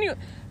 Genuine.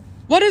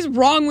 What is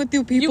wrong with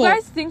you people? You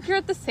guys think you're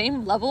at the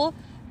same level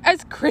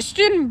as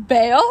Christian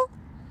Bale?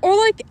 Or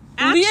like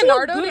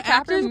Leonardo good DiCaprio,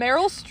 actors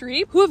Meryl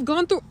Streep? who have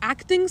gone through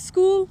acting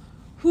school,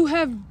 who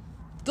have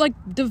like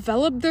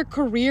developed their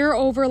career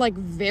over like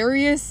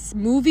various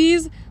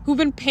movies, who've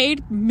been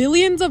paid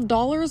millions of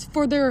dollars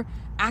for their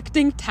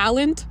acting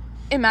talent.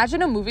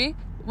 Imagine a movie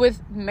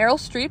with Meryl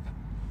Streep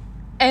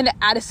and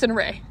Addison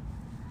Rae.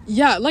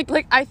 Yeah, like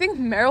I think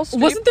Meryl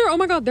Streep... wasn't there, oh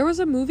my god, there was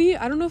a movie,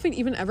 I don't know if it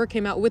even ever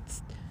came out,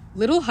 with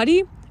Little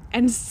Huddy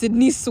and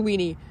Sydney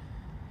Sweeney.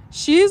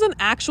 She is an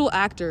actual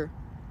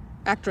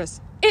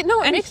actress. It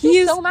And makes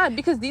me so mad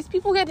because these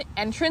people get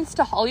entrance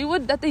to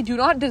Hollywood that they do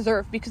not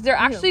deserve because they're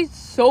actually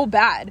so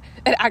bad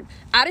at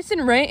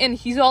Addison Rae and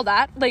He's All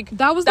That. Like,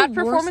 that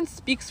performance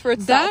speaks for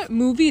itself. That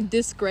movie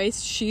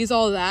disgraced She's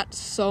All That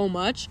so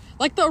much.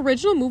 Like, the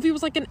original movie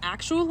was like an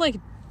actual, like,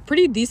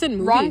 pretty decent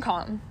movie.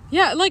 Rom-com.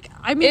 Yeah, like,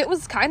 I mean, it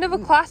was kind of a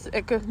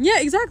classic.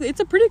 Yeah, exactly. It's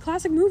a pretty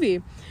classic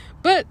movie.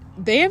 But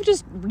they have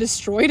just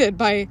destroyed it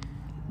by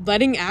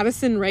letting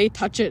Addison Rae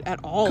touch it at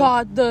all.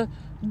 God, the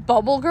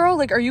bubble girl,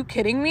 like, are you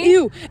kidding me?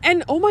 Ew.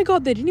 And oh my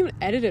god, they didn't even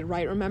edit it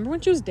right. Remember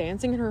when she was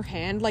dancing and her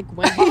hand like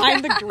went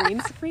behind the green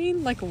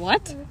screen? Like,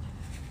 what?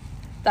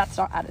 That's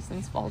not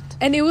Addison's fault.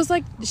 And it was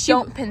like,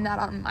 don't pin that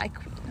on my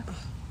queen.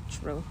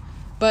 True.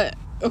 But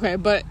okay,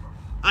 but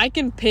I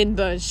can pin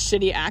the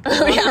shitty acting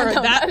on Yeah, her.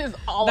 no, that is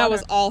all that on was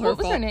her. all her What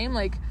was fault. her name?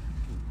 Like,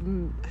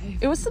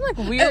 it was some like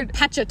weird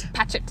Paget.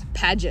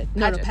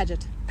 No,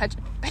 Paget.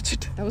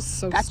 Paget. That was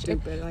so Paget.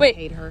 stupid. Wait. I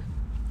hate her.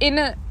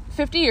 In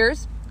 50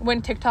 years,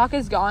 when TikTok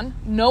is gone,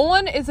 no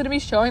one is going to be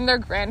showing their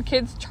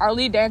grandkids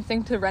Charlie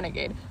dancing to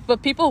Renegade,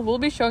 but people will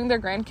be showing their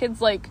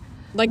grandkids like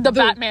the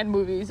Batman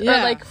movies or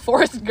like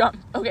Forrest Gump.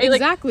 Okay,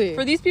 exactly. Like,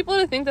 for these people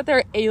to think that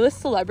they're A-list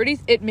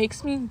celebrities, it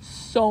makes me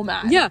so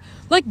mad. Yeah,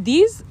 like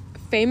these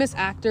famous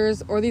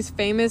actors or these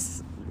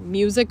famous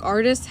music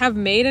artists have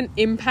made an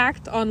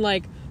impact on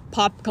like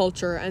pop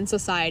culture and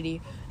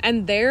society,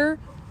 and their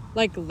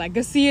like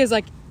legacy is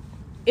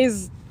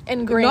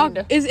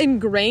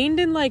ingrained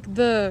in like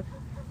the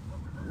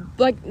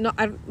I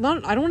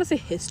don't want to say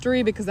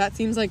history because that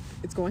seems like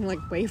it's going like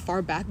way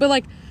far back, but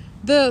like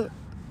the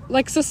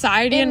like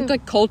society and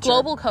like culture,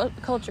 global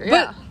culture.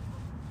 But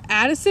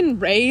Addison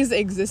Rae's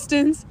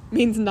existence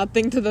means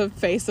nothing to the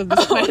face of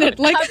this planet.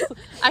 Like,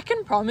 I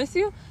can promise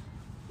you,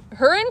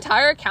 her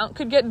entire account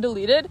could get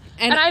deleted,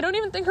 and I don't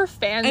even think her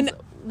fans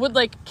would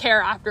like care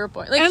after a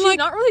point. Like, she's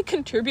not really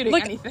contributing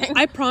anything.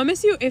 I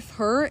promise you, if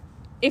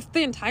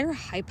the entire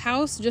Hype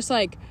House just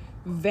like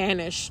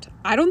vanished,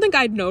 I don't think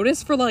I'd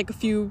notice for like a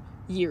few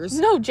years.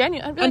 No,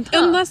 genuine. I'd be like,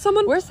 unless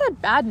someone, where's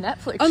that bad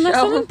Netflix unless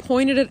show? someone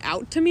pointed it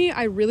out to me,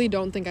 I really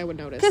don't think I would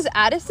notice. Because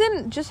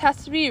Addison just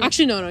has to be.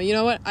 Actually, no. You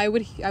know what? I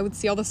would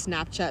see all the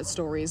Snapchat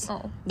stories.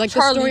 Oh, like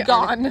Charlie the story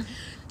gone.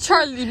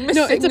 Charlie missing.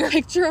 No, it's a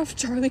picture of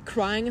Charlie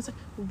crying. It's like,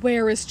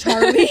 where is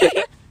Charlie?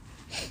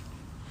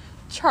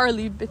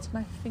 Charlie bit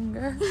my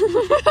finger.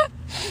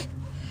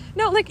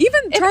 No, like,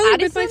 even Charlie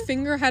Addison, bit my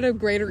finger had a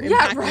greater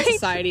impact on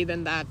society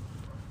than that.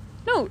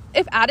 No,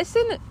 if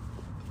Addison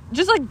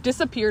just like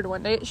disappeared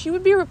one day, she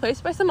would be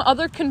replaced by some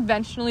other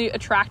conventionally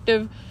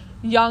attractive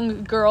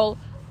young girl,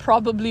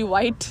 probably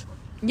white,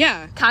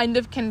 Yeah. kind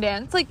of can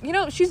dance. Like, you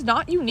know, she's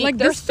not unique. Like,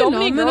 There's this so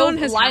many phenomenon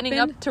girls has lining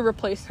happened. up to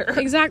replace her.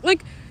 Exactly.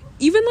 Like,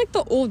 even, like,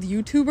 the old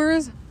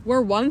YouTubers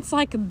were once,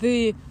 like,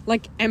 the,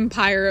 like,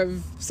 empire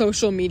of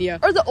social media.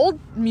 Or the old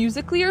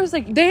Musicleers,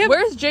 like, They have-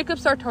 where's Jacob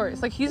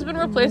Sartorius? Like, he's been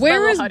replaced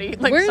Where by is Lil Huddy.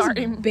 Like, where's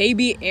sorry.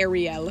 baby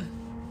Ariel?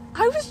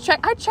 I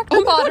checked Oh up my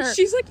on god, her.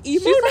 she's, like, emo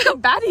She's like now. a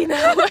baddie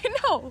now. I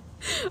know.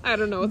 I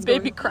don't know what's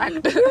Baby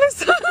going cracked.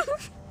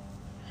 on.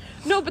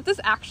 No, but this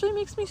actually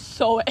makes me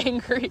so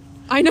angry.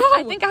 I know.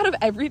 I think out of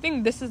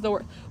everything, this is the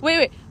worst.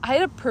 Wait. I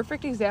had a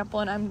perfect example,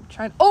 and I'm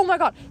trying... Oh, my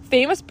God.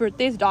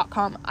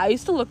 Famousbirthdays.com. I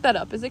used to look that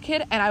up as a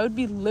kid, and I would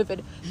be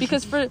livid.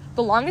 Because for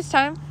the longest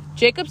time,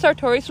 Jacob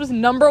Sartorius was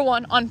number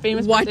 1 on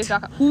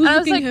famousbirthdays.com. Who's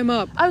And looking him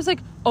up? I was like,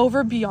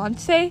 over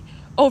Beyonce?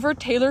 Over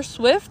Taylor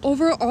Swift?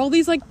 Over all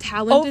these, like,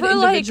 talented Over,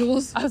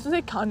 individuals. like... I was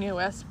going to say Kanye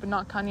West, but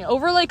not Kanye.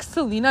 Over, like,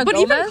 Selena But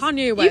Gomez. even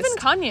Kanye West. Even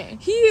Kanye.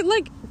 He,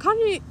 like,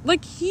 Kanye,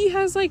 like, he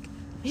has, like...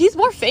 He's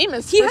more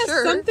famous, He for has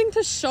sure. something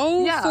to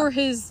show Yeah. for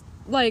his,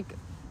 like,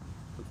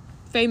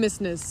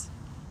 famousness.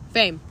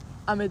 Fame.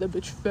 I made the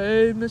bitch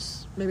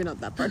famous. Maybe not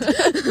that part.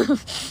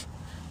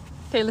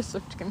 Taylor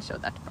Swift can show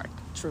that part.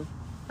 True.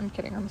 I'm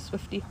kidding. I'm a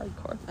Swiftie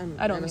hardcore. I'm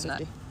I don't a mean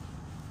that. Swiftie.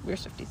 We're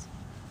Swifties.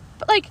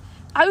 But, like,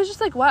 I was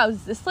just like, wow,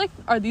 is this, like,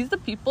 are these the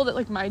people that,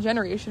 like, my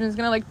generation is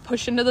gonna, like,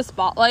 push into the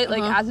spotlight,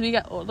 like, as we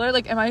get older?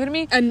 Like, am I gonna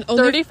be And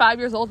only- 35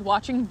 years old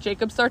watching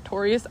Jacob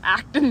Sartorius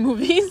act in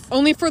movies?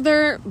 Only for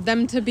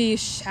them to be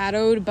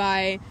shadowed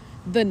by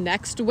the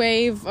next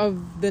wave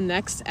of the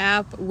next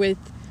app with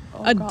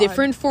a God.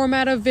 different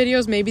format of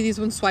videos. Maybe these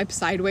ones swipe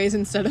sideways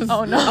instead of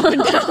Oh, no. up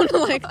and down.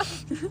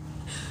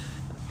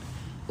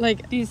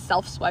 Like, These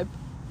self-swipe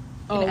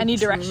oh, in any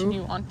true. direction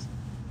you want.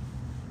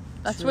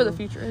 That's where the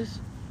future is.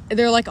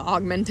 They're like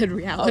augmented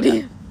reality.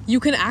 Okay. You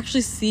can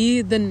actually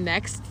see the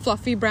next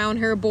fluffy brown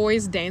hair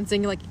boys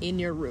dancing like in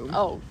your room.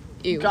 Oh,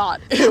 Ew.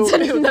 God. That's Ew,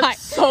 a ew, night-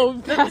 that's so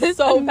is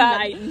so a bad.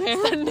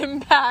 nightmare. Send him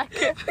back.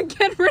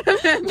 Get rid of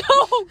him.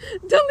 No,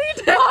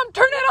 Delete him. Mom,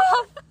 turn it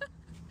off.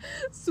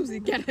 Susie,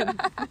 get him.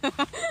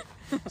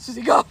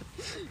 Susie, go.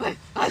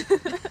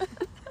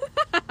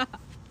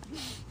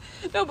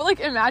 No, but, like,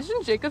 imagine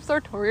Jacob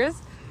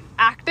Sartorius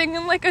acting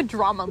in, like, a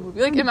drama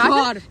movie. Like, imagine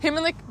God. him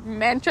in, like,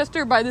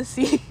 Manchester by the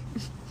Sea.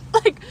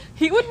 Like,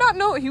 he would not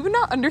know, he would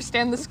not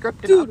understand the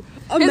script Dude, enough.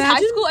 His high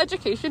imagine- school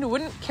education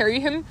wouldn't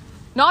carry him,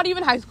 not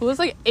even high school, his,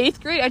 like,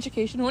 8th grade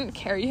education wouldn't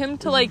carry him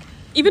to, like,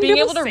 Even being be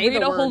able able to to say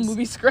read the a whole words.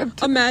 movie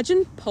script.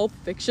 Imagine Pulp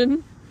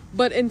Fiction,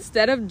 but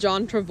instead of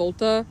John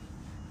Travolta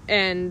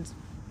and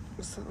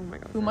oh my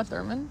god, Uma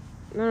Thurman?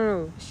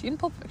 no, Is she in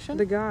Pulp Fiction?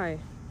 the guy.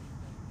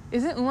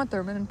 Isn't Uma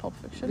Thurman in Pulp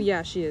Fiction?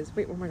 Yeah, she is.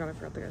 Wait, oh my god, I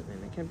forgot the guy's name.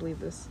 I can't believe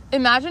this.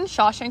 Imagine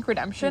Shawshank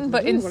Redemption,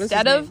 but What is his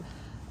instead of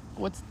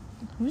name?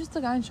 who's the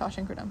guy in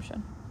Shawshank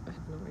Redemption? I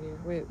have no idea.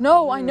 Wait.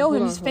 No, I know hold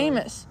him. on, He's hold on.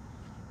 famous.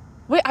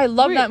 Wait, I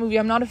love Wait. that movie.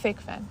 I'm not a fake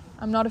fan.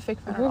 At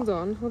Hold all.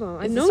 on.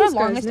 I Is know this our this guy's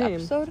longest name.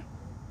 episode?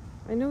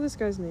 I know this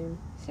guy's name.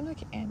 Seems like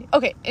Andy.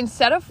 Okay,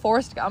 instead of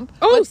Forrest Gump.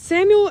 Oh, let's-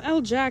 Samuel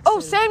L. Jackson. oh,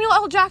 Samuel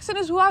L. Jackson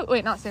is who I.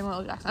 Wait, not Samuel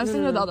L. Jackson. I was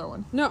thinking of the other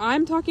one. No,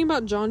 I'm talking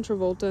about John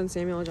Travolta and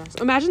Samuel L.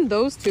 Jackson. Imagine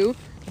those two.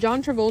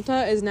 John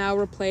Travolta is now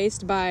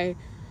replaced by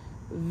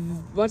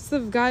what's the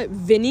guy?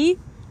 Vinny,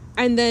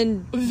 and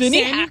then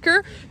Vinny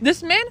Hacker.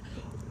 This man.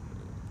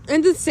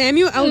 and then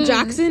Samuel L.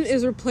 Jackson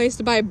is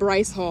replaced by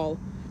Bryce Hall.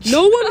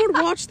 No one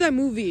would watch that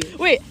movie.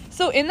 Wait,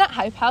 so in that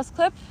Hype House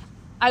clip,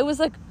 I was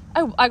like,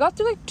 I got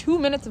through like 2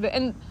 minutes of it,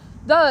 and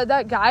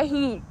that guy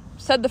who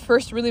said the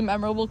first really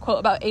memorable quote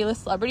about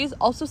A-list celebrities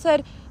also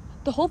said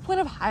the whole point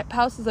of Hype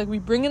House is like we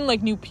bring in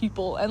like new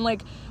people, and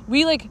like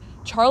we like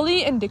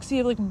Charlie and Dixie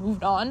have like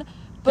moved on,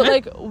 but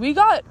like we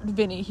got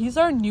Vinny. He's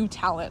our new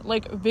talent.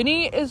 Like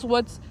Vinny is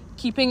what's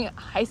keeping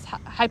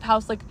Hype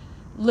House like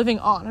living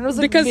on. And I was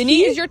like, Because Vinny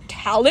he- is your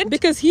talent.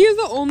 Because he is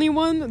the only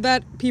one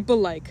that people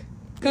like.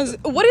 Because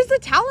What is the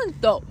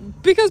talent though?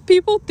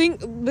 people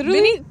think literally.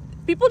 Vinny,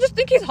 people just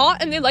think he's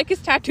hot and they like his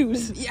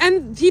tattoos.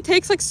 And he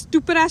takes like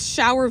stupid ass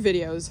shower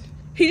videos.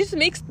 He just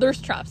makes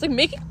thirst traps. Like,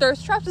 making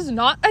thirst traps is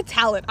not a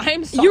talent. I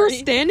am sorry. You're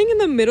standing in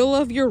the middle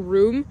of your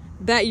room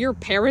that your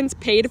parents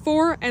paid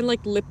for and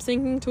like lip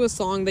syncing to a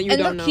song that you and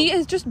don't the know. key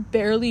is just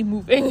barely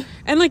moving.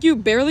 And like you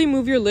barely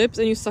move your lips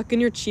and you suck in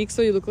your cheeks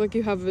so you look like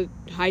you have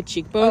high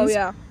cheekbones.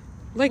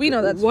 Like We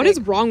know that's what fake.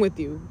 is wrong with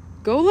you?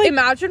 Go like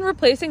Imagine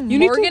replacing You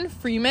need to- Morgan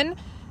Freeman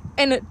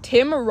and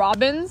Tim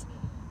Robbins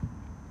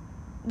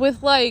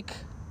with, like,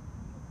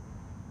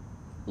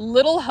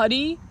 Little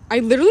Huddy. I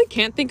literally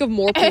can't think of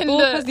more people And,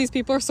 because these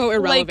people are so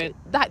irrelevant.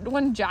 Like, that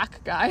one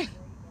Jack guy.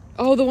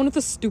 Oh, the one with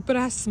the stupid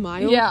ass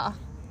smile? Yeah.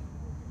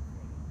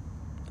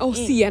 Oh,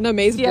 Sienna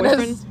May's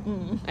Sienna's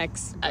boyfriend.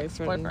 Ex-boyfriend.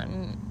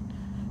 ex-boyfriend.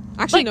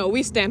 Actually, Like- no,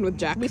 we stand with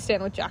Jack. We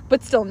stand with Jack.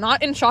 But still,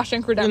 not in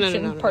Shawshank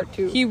Redemption Part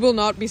 2. He will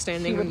not be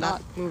standing He would in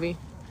that movie.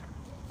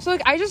 So,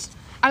 like,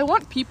 I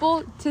want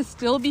people to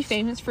still be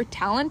famous for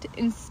talent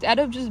instead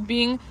of just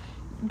being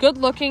good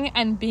looking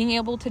and being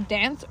able to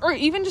dance, or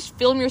even just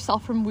film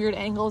yourself from weird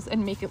angles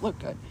and make it look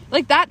good.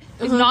 Like, that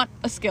is not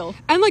a skill.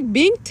 And like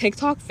being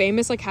TikTok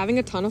famous, like having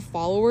a ton of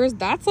followers,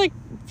 that's like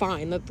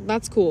fine.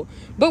 That's cool.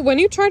 But when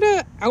you try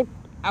to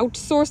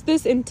outsource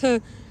this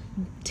into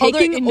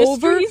taking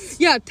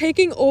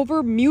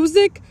over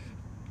music,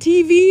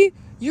 TV,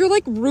 you're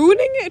like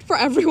ruining it for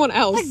everyone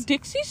else. Like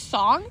Dixie's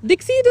song.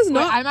 Dixie does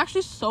not. Wait, I'm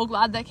actually so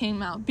glad that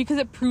came out because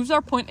it proves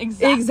our point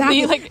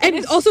exactly. Like,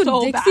 and also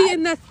so Dixie bad.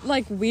 in that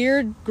like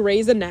weird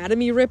Grey's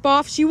Anatomy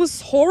ripoff, she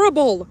was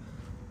horrible.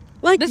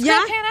 Like This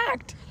girl can't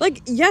act.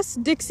 Like yes,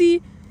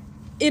 Dixie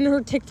in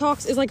her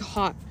TikToks is like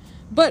hot,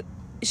 but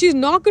she's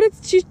not good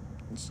at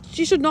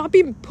she should not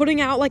be putting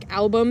out like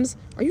albums.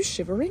 Are you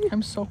shivering?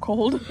 I'm so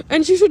cold.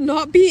 And she should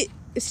not be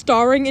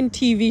starring in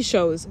TV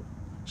shows.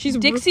 She's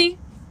Dixie,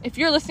 if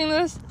you're listening to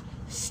this,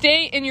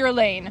 stay in your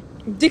lane.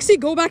 Dixie,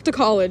 go back to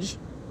college.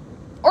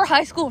 Or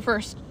high school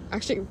first.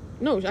 Actually,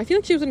 no, I feel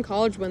like she was in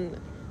college when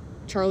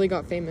Charlie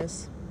got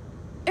famous.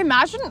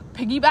 Imagine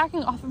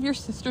piggybacking off of your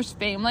sister's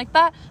fame like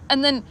that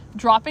and then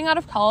dropping out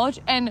of college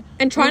and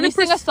trying to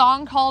sing a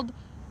song called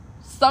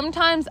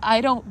Sometimes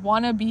I Don't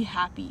Wanna Be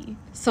Happy.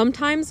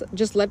 Sometimes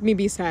just let me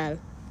be sad.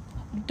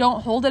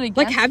 Don't hold it against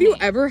Like, have me. you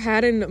ever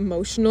had an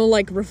emotional,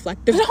 like,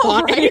 reflective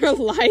thought in your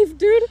life,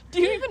 dude? Do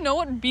you even know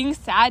what being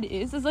sad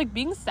is? Is like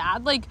being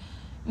sad, like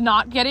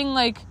not getting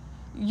like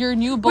your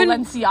new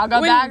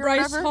Balenciaga bag or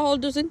Bryce whatever. Hall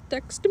doesn't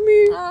text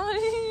me.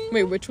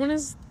 Wait, which one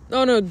is?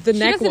 Oh no, the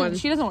neck one.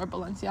 She doesn't wear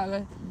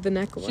Balenciaga. The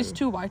neck one. She's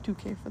too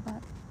Y2K for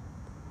that.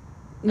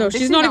 No,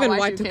 she's Dixie's not even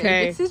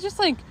Y2K. Dixie's just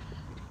like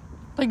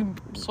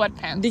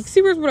sweatpants.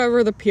 Dixie wears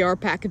whatever the PR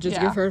packages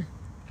give her.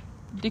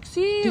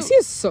 Dixie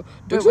is so.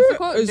 Wait, what's the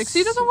quote?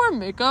 Dixie doesn't wear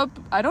makeup.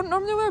 I don't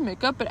normally wear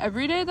makeup, but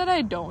every day that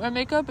I don't wear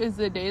makeup is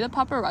the day that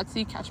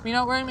paparazzi catch me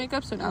not wearing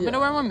makeup, so now I'm gonna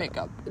wear more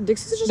makeup.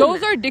 Dixie's just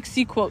Those are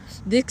Dixie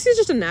quotes. Dixie's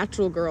just a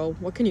natural girl.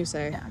 What can you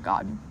say? Yeah,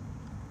 God.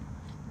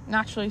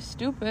 Naturally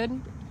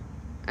stupid.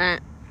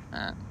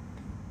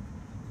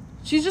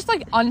 She's just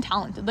like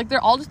untalented. Like they're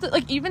all just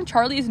like even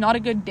Charlie is not a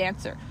good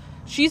dancer.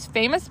 She's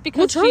famous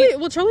because Charlie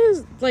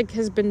is like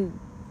has been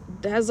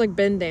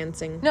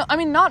dancing. No, I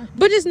mean not.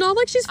 But it's not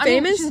like she's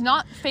famous. I mean, she's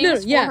not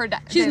famous for her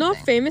dancing. She's not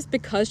famous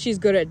because she's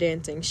good at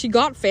dancing. She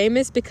got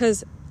famous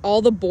because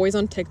all the boys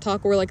on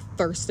TikTok were like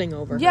thirsting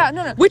over her. Yeah,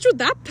 no. Which with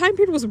that time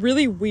period was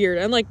really weird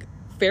and like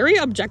very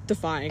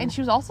objectifying. And she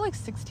was also like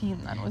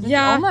 16 then, wasn't she?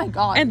 Yeah. Oh my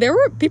God. And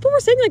people were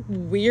saying like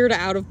weird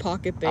out of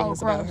pocket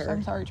things about her.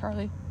 I'm sorry,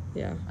 Charlie.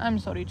 Yeah. I'm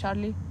sorry,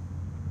 Charlie.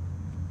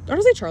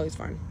 Honestly, Charlie's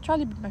fine.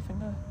 Charlie bit my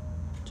finger.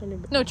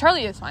 No,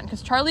 Charlie is fine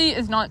because Charlie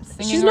is not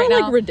singing. She's right not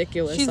now. like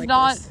ridiculous. She's like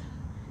not. This.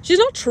 She's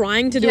not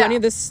trying to do any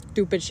of this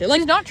stupid shit.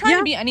 Like she's not trying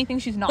to be anything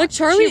she's not. Like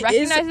Charlie she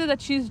recognizes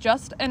that she's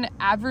just an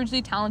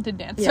averagely talented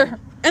dancer. Yeah.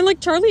 And like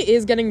Charlie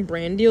is getting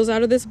brand deals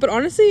out of this, but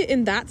honestly,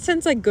 in that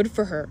sense, like good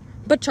for her.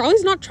 But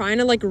Charlie's not trying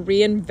to like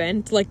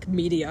reinvent like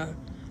media,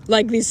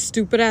 like these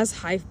stupid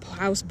ass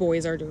house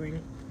boys are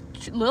doing.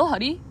 Lil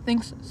Huddy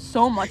thinks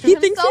so much of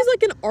himself. He thinks he's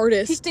like an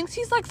artist. He thinks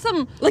he's like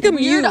some like a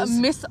weird, muse.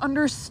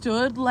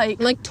 misunderstood,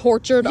 like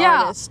tortured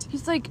artist.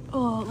 He's like,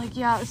 oh, like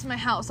yeah, this is my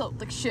house. Oh,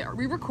 like shit, are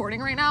we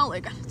recording right now?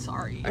 Like,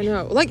 sorry. I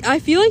know. Like, I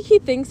feel like he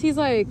thinks he's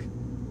like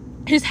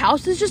his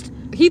house is just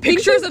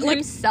pictures of like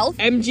himself.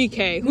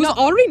 MGK, who's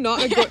already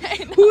not a good,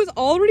 who is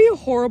already a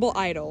horrible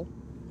idol.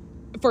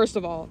 First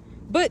of all,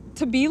 but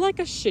to be like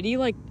a shitty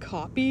like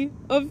copy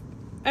of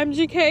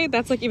MGK,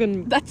 that's like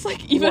even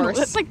worse.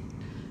 That's like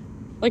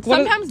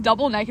sometimes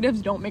double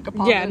negatives don't make a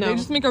positive. Yeah, no. They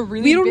just make a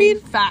really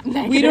fat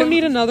negative. We don't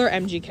need another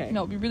MGK.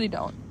 No, we really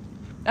don't.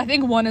 I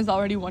think one is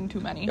already one too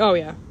many. Oh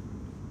yeah.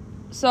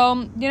 So,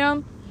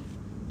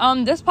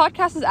 this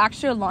podcast is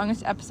actually our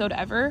longest episode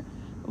ever.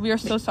 We are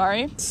so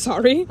sorry.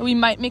 Sorry? We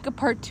might make a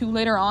part 2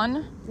 later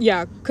on.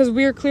 Yeah, because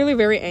we are clearly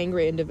very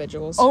angry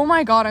individuals. Oh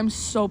my God, I'm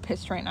so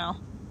pissed right now.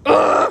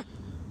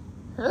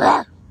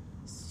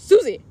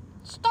 Susie!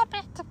 Stop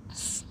it!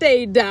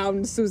 Stay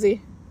down,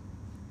 Susie.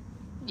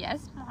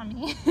 Yes,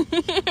 mommy.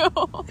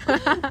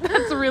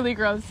 That's really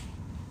gross.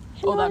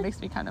 Hello. Oh, that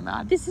makes me kind of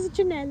mad. This is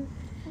Janelle.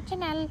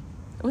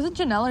 Was it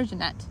Janelle or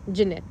Jeanette?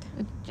 Jeanette.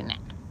 Jeanette.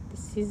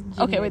 This is Jeanette.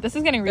 Okay, wait, this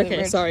is getting really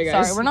weird. Sorry,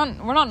 guys. Sorry,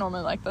 we're not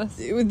normally like this.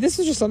 This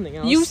was just something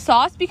else. You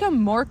saw us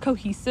become more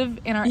cohesive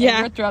in our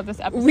anger throughout this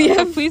episode.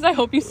 So please, I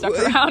hope you stuck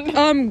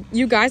around.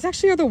 You guys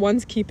actually are the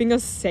ones keeping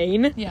us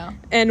sane. Yeah.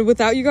 And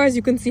without you guys,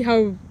 you can see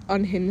how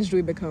unhinged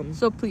we become.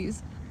 So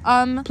please.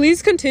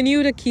 Please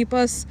continue to keep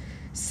us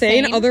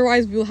sane.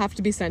 Otherwise we'll have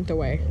to be sent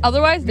away.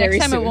 Otherwise, next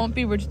time it won't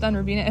be Richard and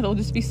Ravina, it'll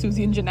just be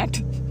Susie and Jeanette.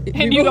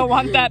 And you don't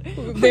want that.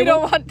 We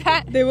don't want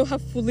that. They will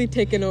have fully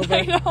taken over.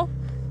 I know.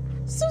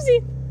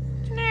 Susie,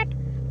 Jeanette,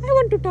 I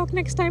want to talk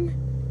next time.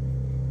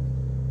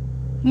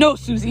 No,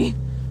 Susie.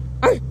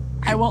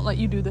 I won't let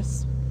you do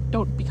this.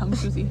 Don't become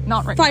Susie.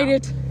 Not right now. Fight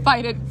it.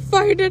 Fight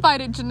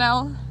it,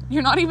 Janelle.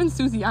 You're not even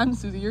Susie. I'm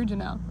Susie. You're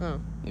Janelle.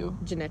 Oh. You.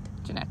 Jeanette.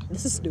 Jeanette.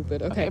 This is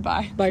stupid. Okay,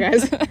 bye. Bye,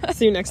 guys.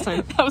 See you next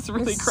time. That was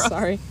really gross.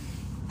 Sorry.